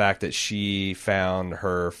 the fact that she found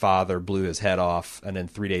her father blew his head off, and then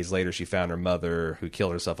 3 days later she found her mother who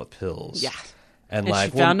killed herself with pills. Yeah. And she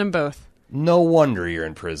found them both. No wonder you're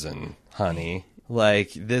in prison, honey.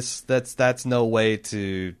 Like, that's no way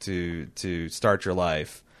to start your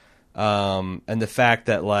life. And the fact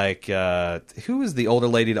that, like, who was the older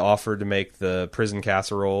lady that offered to make the prison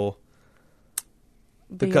casserole?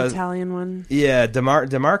 The Italian one? Yeah,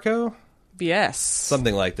 DeMarco? Yes.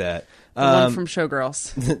 Something like that. The one from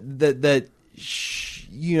Showgirls.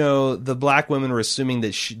 The black women were assuming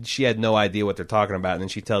that she had no idea what they're talking about, and then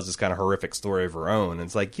she tells this kind of horrific story of her own. And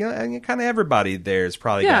it's like, kind of everybody there is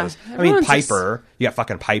probably got this. I mean, Piper. You got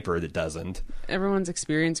fucking Piper that doesn't. Everyone's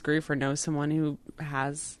experienced grief or knows someone who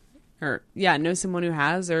has, or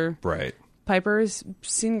right. Piper's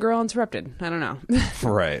seen Girl Interrupted. I don't know.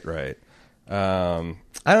 Right.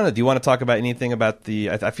 I don't know. Do you want to talk about anything about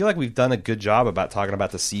I feel like we've done a good job about talking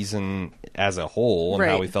about the season as a whole and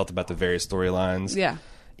how we felt about the various storylines. Yeah.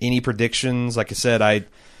 Any predictions? Like I said, I'm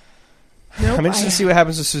Nope, interested to see what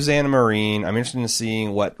happens with Susanna Marine. I'm interested in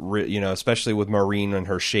seeing what, especially with Marine and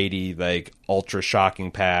her shady, like, ultra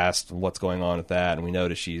shocking past and what's going on with that. And we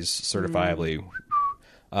notice she's certifiably...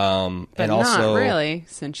 but and also, not really,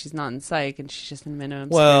 since she's not in psych and she's just in minimum.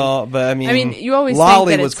 Well, but I mean, you always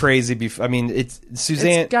Lolly think that was crazy. Before, I mean,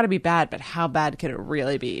 Suzanne. It's got to be bad, but how bad could it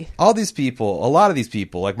really be? All these people, a lot of these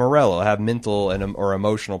people, like Morello, have mental or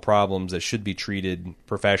emotional problems that should be treated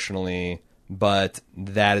professionally, but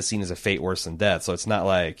that is seen as a fate worse than death. So it's not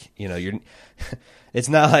like you're. It's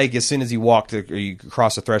not like as soon as you walk or you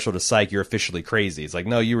cross the threshold of psych, you're officially crazy. It's like,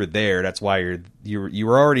 no, you were there. That's why you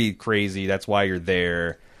were already crazy. That's why you're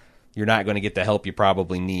there. You're not going to get the help you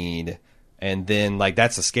probably need. And then, like,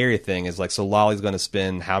 that's the scary thing is, like, so Lolly's going to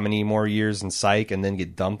spend how many more years in psych and then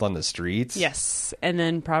get dumped on the streets? Yes. And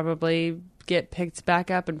then probably get picked back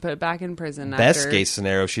up and put back in prison. Best case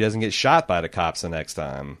scenario, she doesn't get shot by the cops the next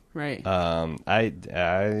time. Right.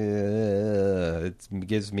 It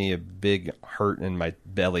gives me a big hurt in my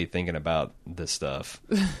belly thinking about this stuff.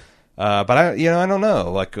 But I don't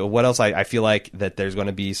know. Like, what else? I feel like that there's going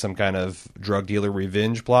to be some kind of drug dealer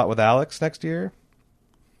revenge plot with Alex next year.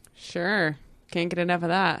 Sure. Can't get enough of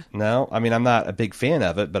that. No, I mean, I'm not a big fan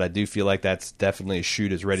of it, but I do feel like that's definitely a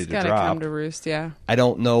shoot is ready to drop. It's gotta come to roost, yeah. I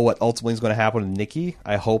don't know what ultimately is going to happen with Nikki.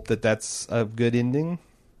 I hope that that's a good ending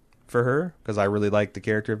for her, because I really like the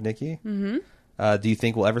character of Nikki. Mm-hmm. Do you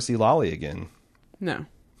think we'll ever see Lolly again? No.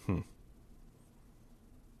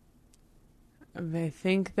 I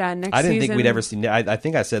think that next I didn't season... think we'd ever see... I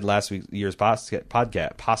think I said last year's podcast,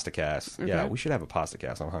 PastaCast. Okay. Yeah, we should have a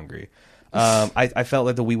PastaCast. I'm hungry. I felt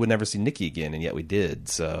like that we would never see Nikki again, and yet we did.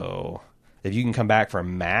 So if you can come back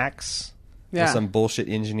from Max with some bullshit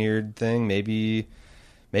engineered thing, maybe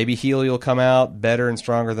Healy will come out better and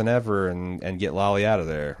stronger than ever and get Lolly out of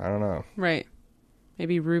there. I don't know. Right.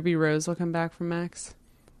 Maybe Ruby Rose will come back from Max.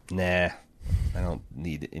 Nah. I don't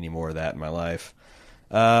need any more of that in my life.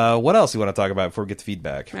 What else do you want to talk about before we get to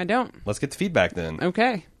feedback? I don't. Let's get to feedback then.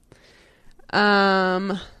 Okay.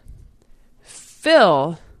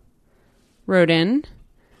 Phil wrote in,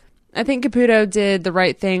 I think Caputo did the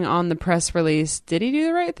right thing on the press release. Did he do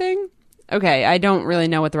the right thing? Okay, I don't really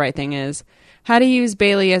know what the right thing is. Had he used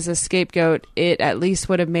Bailey as a scapegoat, it at least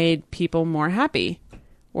would have made people more happy.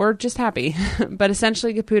 Or just happy. But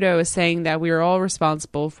essentially Caputo is saying that we are all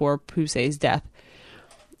responsible for Pusey's death.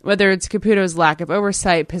 Whether it's Caputo's lack of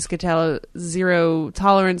oversight, Piscatello's zero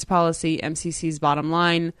tolerance policy, MCC's bottom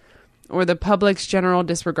line, or the public's general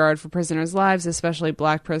disregard for prisoners' lives, especially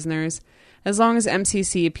black prisoners. As long as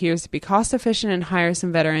MCC appears to be cost efficient and hire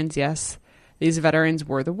some veterans, yes, these veterans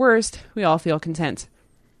were the worst, we all feel content.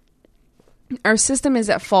 Our system is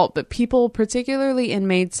at fault, but people, particularly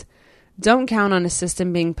inmates, don't count on a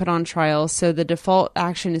system being put on trial, so the default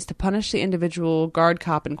action is to punish the individual guard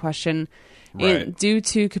cop in question. Right. And due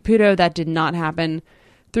to Caputo, that did not happen.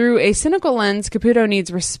 Through a cynical lens, Caputo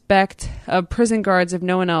needs respect of prison guards if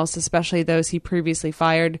no one else, especially those he previously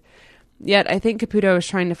fired. Yet, I think Caputo is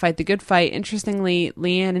trying to fight the good fight. Interestingly,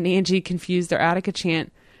 Leanne and Angie confused their Attica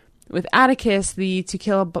chant with Atticus, the To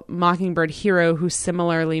Kill a Mockingbird hero who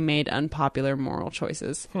similarly made unpopular moral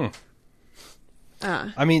choices.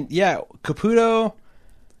 I mean, yeah, Caputo,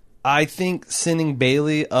 I think sending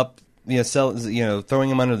Bailey up, throwing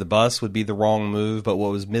him under the bus would be the wrong move, but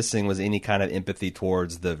what was missing was any kind of empathy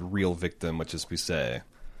towards the real victim, which is Pusey.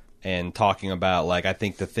 And talking about, like, I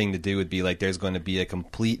think the thing to do would be, like, there's going to be a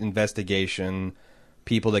complete investigation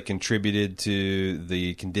people that contributed to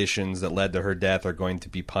the conditions that led to her death are going to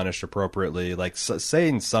be punished appropriately. Like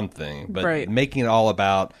saying something, but making it all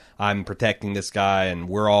about I'm protecting this guy and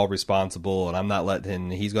we're all responsible and I'm not letting him.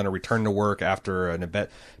 He's going to return to work after an event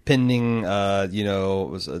pending, it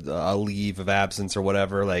was a leave of absence or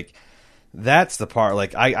whatever. Like that's the part.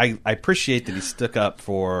 Like I appreciate that he stuck up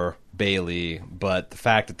for Bailey, but the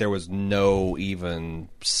fact that there was no even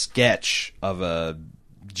sketch of a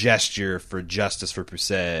gesture for justice for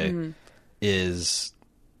Poussey is,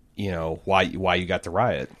 why you got the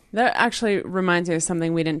riot. That actually reminds me of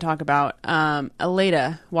something we didn't talk about.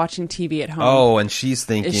 Aleda watching TV at home. Oh, and she's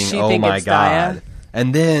thinking, oh my God. Daya?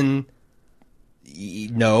 And then,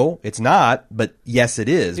 no, it's not, but yes, it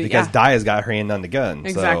is, because Daya's got her hand on the gun.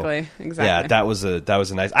 Exactly. Yeah, that was a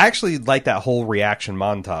nice. I actually like that whole reaction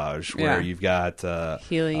montage where you've got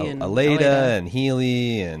Healy and Aleda and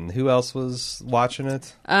Healy, and who else was watching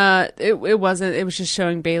it? It wasn't. It was just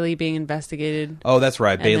showing Bailey being investigated. Oh, that's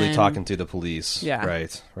right, Bailey talking to the police. Yeah,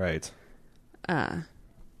 right.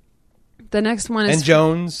 The next one is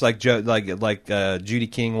Jones, like Judy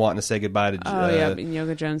King wanting to say goodbye to. And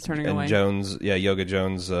Yoga Jones turning away. And Yoga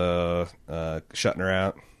Jones shutting her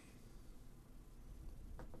out.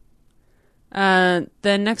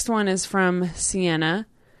 The next one is from Sienna.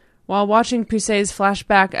 While watching Poussey's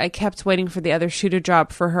flashback, I kept waiting for the other shoe to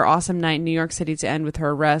drop for her awesome night in New York City to end with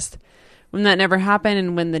her arrest. When that never happened,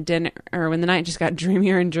 and when the night just got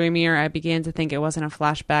dreamier and dreamier, I began to think it wasn't a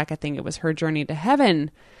flashback. I think it was her journey to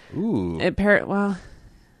heaven. Ooh. Well,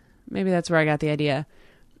 maybe that's where I got the idea.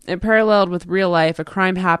 It paralleled with real life. A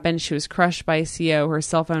crime happened. She was crushed by a CO. Her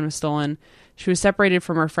cell phone was stolen. She was separated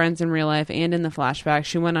from her friends in real life and in the flashback.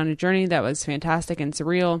 She went on a journey that was fantastic and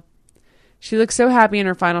surreal. She looked so happy in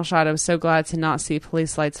her final shot. I was so glad to not see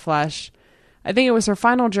police lights flash. I think it was her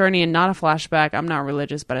final journey and not a flashback. I'm not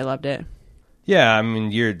religious, but I loved it. Yeah, I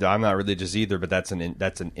mean, I'm not religious either, but that's an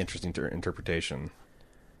interesting interpretation.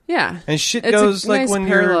 Yeah, and shit goes like when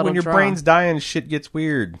your brain's dying, shit gets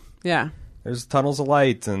weird. Yeah, there's tunnels of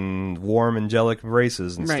light and warm angelic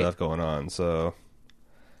embraces and stuff going on. So,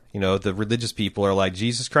 the religious people are like,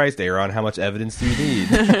 Jesus Christ, Aaron, how much evidence do you need?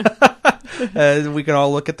 We can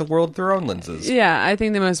all look at the world through our own lenses. Yeah, I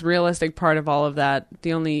think the most realistic part of all of that,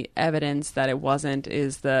 the only evidence that it wasn't,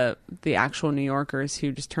 is the actual New Yorkers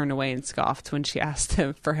who just turned away and scoffed when she asked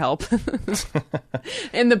him for help,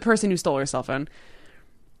 and the person who stole her cell phone.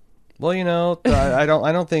 Well, I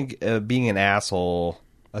don't think being an asshole,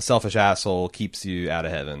 a selfish asshole, keeps you out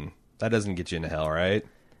of heaven. That doesn't get you into hell, right?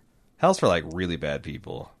 Hell's for like really bad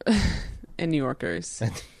people and New Yorkers.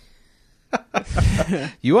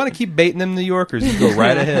 You want to keep baiting them New Yorkers, you go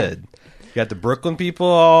right ahead. You got the Brooklyn people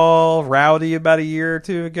all rowdy about a year or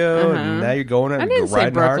two ago, and now you're going and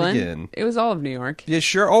riding hard again. It was all of New York. Yeah,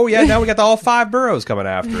 sure. Oh, yeah, now we got all 5 boroughs coming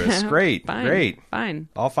after us. Great, great. Fine.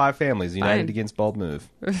 All 5 families united against Bald Move.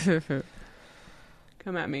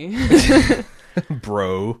 Come at me.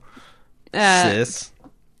 Bro. Sis.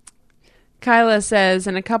 Kyla says,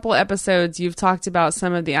 in a couple episodes, you've talked about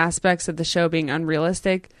some of the aspects of the show being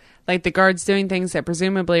unrealistic, like the guards doing things that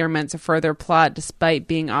presumably are meant to further plot despite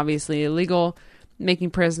being obviously illegal,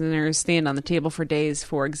 making prisoners stand on the table for days,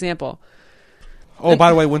 for example. Oh, by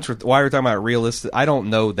the way, while we're talking about realistic, I don't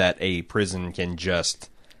know that a prison can just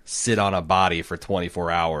sit on a body for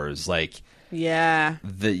 24 hours. Like, yeah,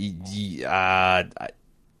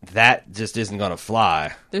 that just isn't going to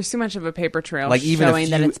fly. There's too much of a paper trail like even showing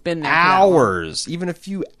that it's been there hours. Even a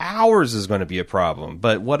few hours is going to be a problem.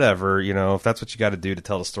 But whatever, if that's what you got to do to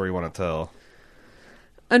tell the story you want to tell.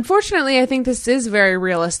 Unfortunately, I think this is very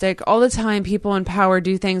realistic. All the time, people in power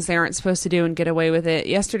do things they aren't supposed to do and get away with it.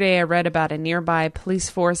 Yesterday, I read about a nearby police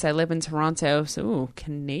force. I live in Toronto, so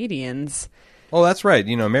Canadians. Oh, that's right.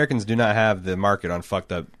 Americans do not have the market on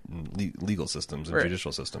fucked up legal systems and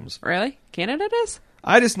judicial systems. Really? Canada does?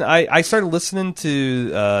 I started listening to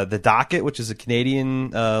The Docket, which is a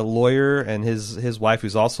Canadian lawyer, and his wife,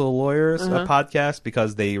 who's also a lawyer, a podcast,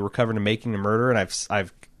 because they were covering the making of murder, and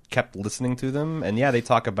I've kept listening to them, and yeah, they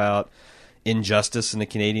talk about injustice in the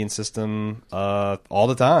Canadian system all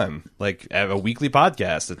the time. Like a weekly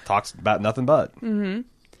podcast that talks about nothing but. Mm-hmm.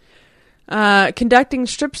 Conducting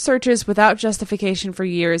strip searches without justification for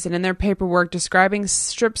years, and in their paperwork describing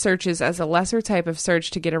strip searches as a lesser type of search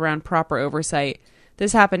to get around proper oversight.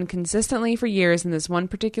 This happened consistently for years in this one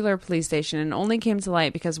particular police station and only came to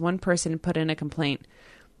light because one person put in a complaint.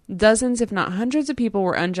 Dozens, if not hundreds of people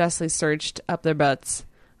were unjustly searched up their butts.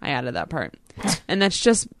 I added that part. And that's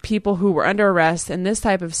just people who were under arrest, and this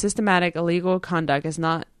type of systematic illegal conduct is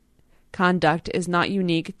not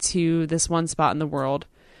unique to this one spot in the world.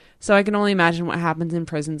 So I can only imagine what happens in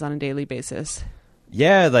prisons on a daily basis.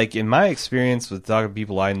 Yeah, like in my experience with talking to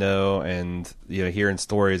people I know and hearing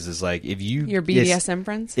stories is like if you Your BDSM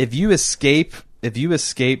friends? if you escape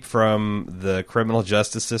from the criminal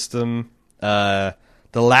justice system, the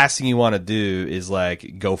last thing you want to do is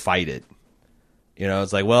like go fight it.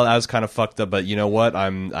 It's like, well, I was kind of fucked up, but you know what?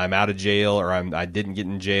 I'm out of jail, or I didn't get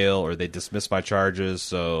in jail, or they dismissed my charges,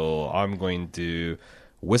 so I'm going to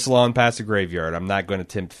whistle on past the graveyard. I'm not going to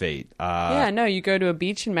tempt fate. Yeah, no, you go to a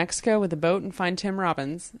beach in Mexico with a boat and find Tim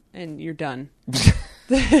Robbins, and you're done.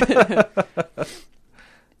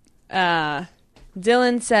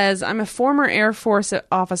 Dylan says, I'm a former Air Force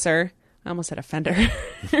officer. I almost said offender.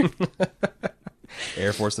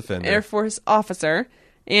 Air Force offender. Air Force officer.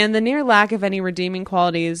 And the near lack of any redeeming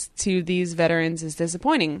qualities to these veterans is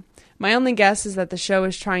disappointing. My only guess is that the show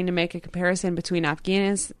is trying to make a comparison between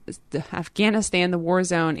Afghanistan, the war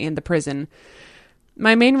zone, and the prison.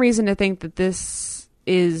 My main reason to think that this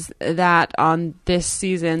is that on this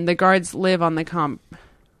season, the guards live on the compound.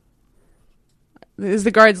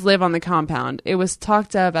 It was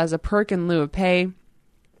talked of as a perk in lieu of pay,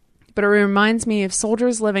 but it reminds me of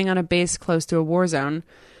soldiers living on a base close to a war zone.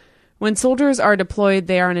 When soldiers are deployed,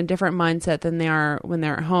 they are in a different mindset than they are when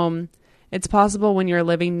they're at home. It's possible when you're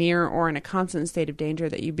living near or in a constant state of danger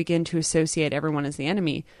that you begin to associate everyone as the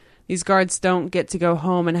enemy. These guards don't get to go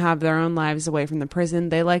home and have their own lives away from the prison.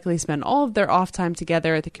 They likely spend all of their off time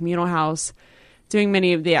together at the communal house, doing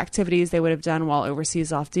many of the activities they would have done while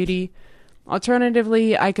overseas off duty.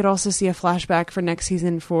 Alternatively, I could also see a flashback for next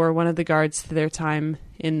season for one of the guards to their time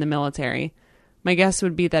in the military. My guess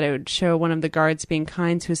would be that it would show one of the guards being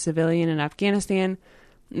kind to a civilian in Afghanistan,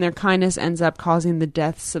 and their kindness ends up causing the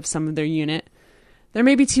deaths of some of their unit. There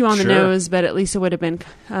may be too on the nose, but at least it would have been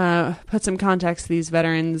put some context to these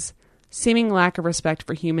veterans' seeming lack of respect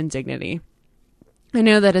for human dignity. I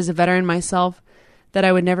know that as a veteran myself, that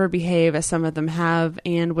I would never behave as some of them have,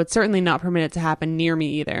 and would certainly not permit it to happen near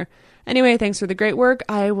me either. Anyway, thanks for the great work.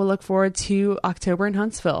 I will look forward to October in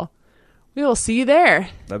Huntsville. We will see you there.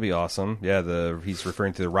 That'd be awesome. Yeah, he's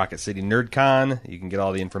referring to the Rocket City NerdCon. You can get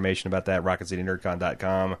all the information about that at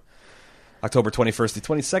rocketcitynerdcon.com. October 21st to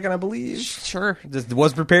 22nd, I believe. Sure. Just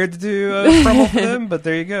wasn't prepared to do promo for them, but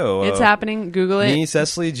there you go. It's happening. Google it. Me,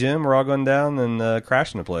 Cecily, Jim, we're all going down and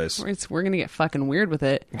crashing the place. We're going to get fucking weird with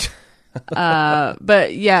it.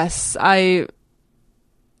 But yes,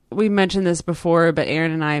 we mentioned this before, but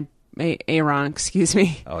Aaron, excuse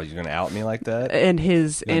me. Oh, you're going to out me like that? And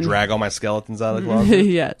drag all my skeletons out of the closet?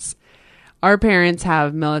 Yes. Our parents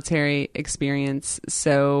have military experience,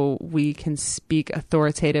 so we can speak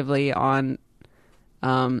authoritatively on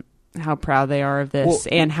how proud they are of this,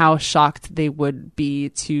 and how shocked they would be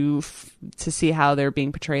to see how they're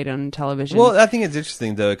being portrayed on television. Well, I think it's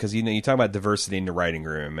interesting, though, because you talk about diversity in the writing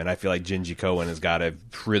room, and I feel like Genji Cohen has got a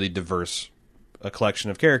really diverse collection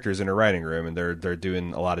of characters in her writing room, and they're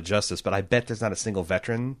doing a lot of justice, but I bet there's not a single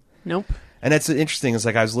veteran. Nope. And that's interesting. It's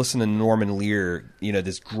like I was listening to Norman Lear,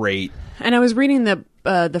 this great... And I was reading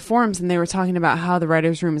the forums, and they were talking about how the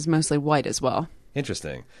writer's room is mostly white as well.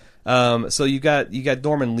 Interesting. So you got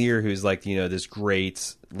Norman Lear, who's like, this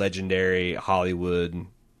great, legendary Hollywood,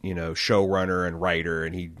 showrunner and writer,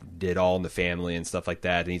 and he did All in the Family and stuff like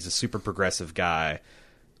that, and he's a super progressive guy.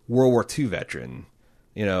 World War II veteran.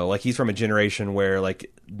 Like he's from a generation where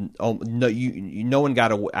like no one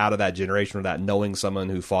got out of that generation without knowing someone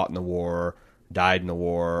who fought in the war, died in the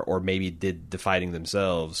war, or maybe did the fighting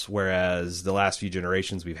themselves. Whereas the last few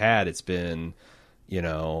generations we've had, it's been,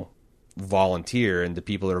 volunteer, and the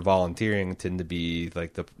people that are volunteering tend to be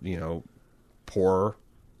like the, poor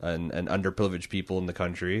and underprivileged people in the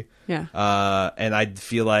country. Yeah. And I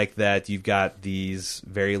feel like that you've got these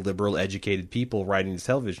very liberal, educated people writing these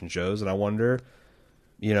television shows, and I wonder...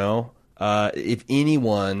 if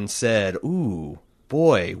anyone said, ooh,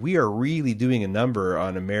 boy, we are really doing a number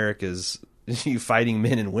on America's fighting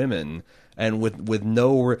men and women, and with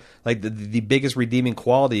no, like, the biggest redeeming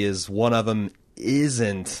quality is one of them is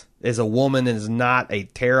a woman and is not a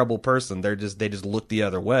terrible person. They just look the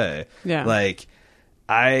other way. Yeah. Like,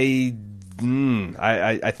 I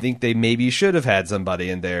think they maybe should have had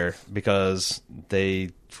somebody in there, because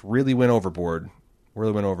they really went overboard.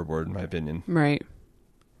 In my opinion. Right.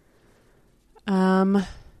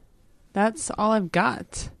 That's all I've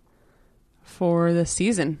got for the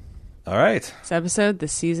season. All right. This episode,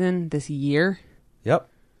 this season, this year. Yep.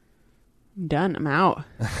 I'm done. I'm out.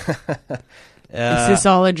 Is this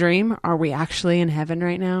all a dream? Are we actually in heaven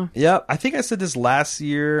right now? Yep. I think I said this last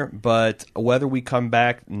year, but whether we come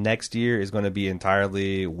back next year is going to be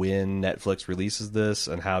entirely when Netflix releases this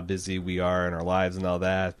and how busy we are in our lives and all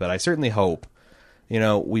that. But I certainly hope,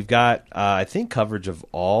 we've got I think coverage of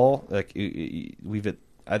all. Like I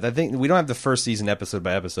think we don't have the first season episode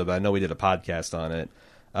by episode, but I know we did a podcast on it.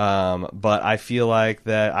 But I feel like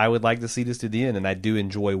that I would like to see this to the end, and I do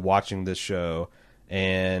enjoy watching this show.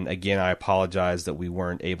 And again, I apologize that we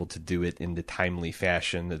weren't able to do it in the timely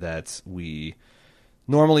fashion that we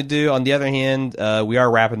normally do. On the other hand, we are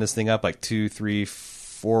wrapping this thing up like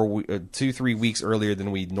 2-3 weeks earlier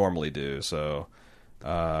than we normally do. So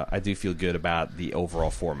I do feel good about the overall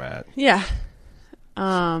format. Yeah.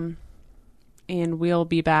 And we'll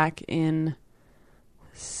be back in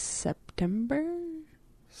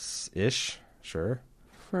September-ish. Sure.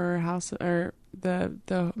 For House or the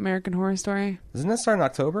American Horror Story. Doesn't that start in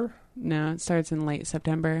October? No, it starts in late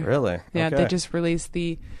September. Really? Yeah, okay. They just released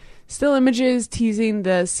the still images teasing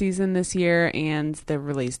the season this year and the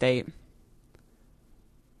release date.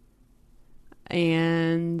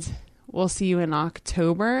 And we'll see you in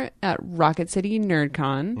October at Rocket City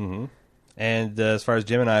NerdCon. Mm-hmm. And as far as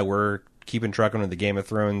Jim and I, we're keeping trucking on the Game of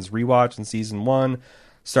Thrones rewatch in season 1,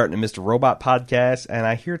 starting a Mr. Robot podcast, and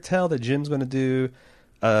I hear tell that Jim's going to do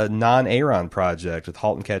a non-Aaron project with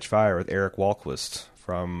Halt and Catch Fire with Eric Walquist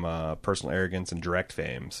from Personal Arrogance and Direct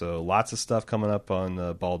fame. So lots of stuff coming up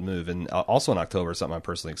on Bald Move. And also in October, something I'm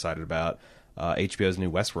personally excited about, HBO's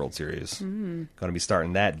new Westworld series. Going to be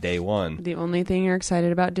starting that day one. The only thing you're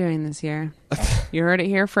excited about doing this year. You heard it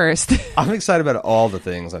here first. I'm excited about all the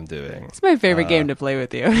things I'm doing. It's my favorite game to play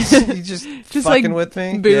with you. You just Just fucking like with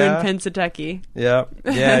me? Boo Yeah. and Pennsatucky. Yeah,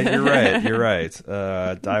 you're right.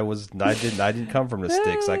 I didn't come from the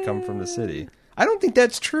sticks. I come from the city. I don't think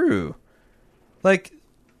that's true. Like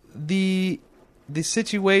the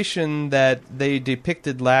situation that they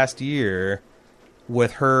depicted last year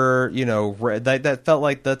with her, that felt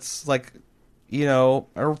like that's like, a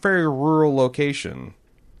very rural location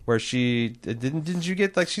where she didn't you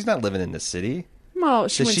get like she's not living in the city. Well,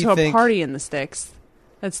 she Does went she to a think- party in the sticks.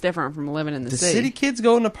 That's different from living in the The city. city kids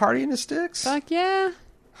going to party in the sticks? Fuck yeah.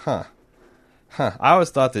 Huh. I always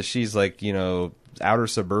thought that she's like, outer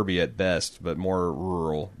suburbia at best, but more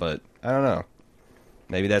rural. But I don't know.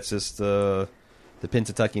 Maybe that's just the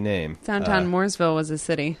Pennsatucky name. Downtown Mooresville was a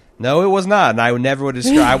city. No, it was not. And I would never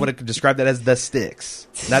I would have described that as the sticks.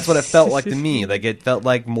 That's what it felt like to me. Like it felt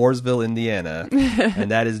like Mooresville, Indiana,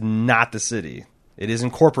 and that is not the city. It is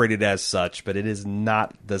incorporated as such, but it is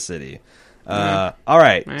not the city. All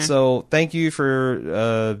right. So thank you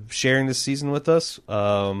for sharing this season with us.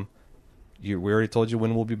 We already told you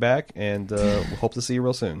when we'll be back, and we hope to see you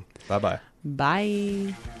real soon. Bye-bye.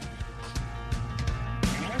 Bye.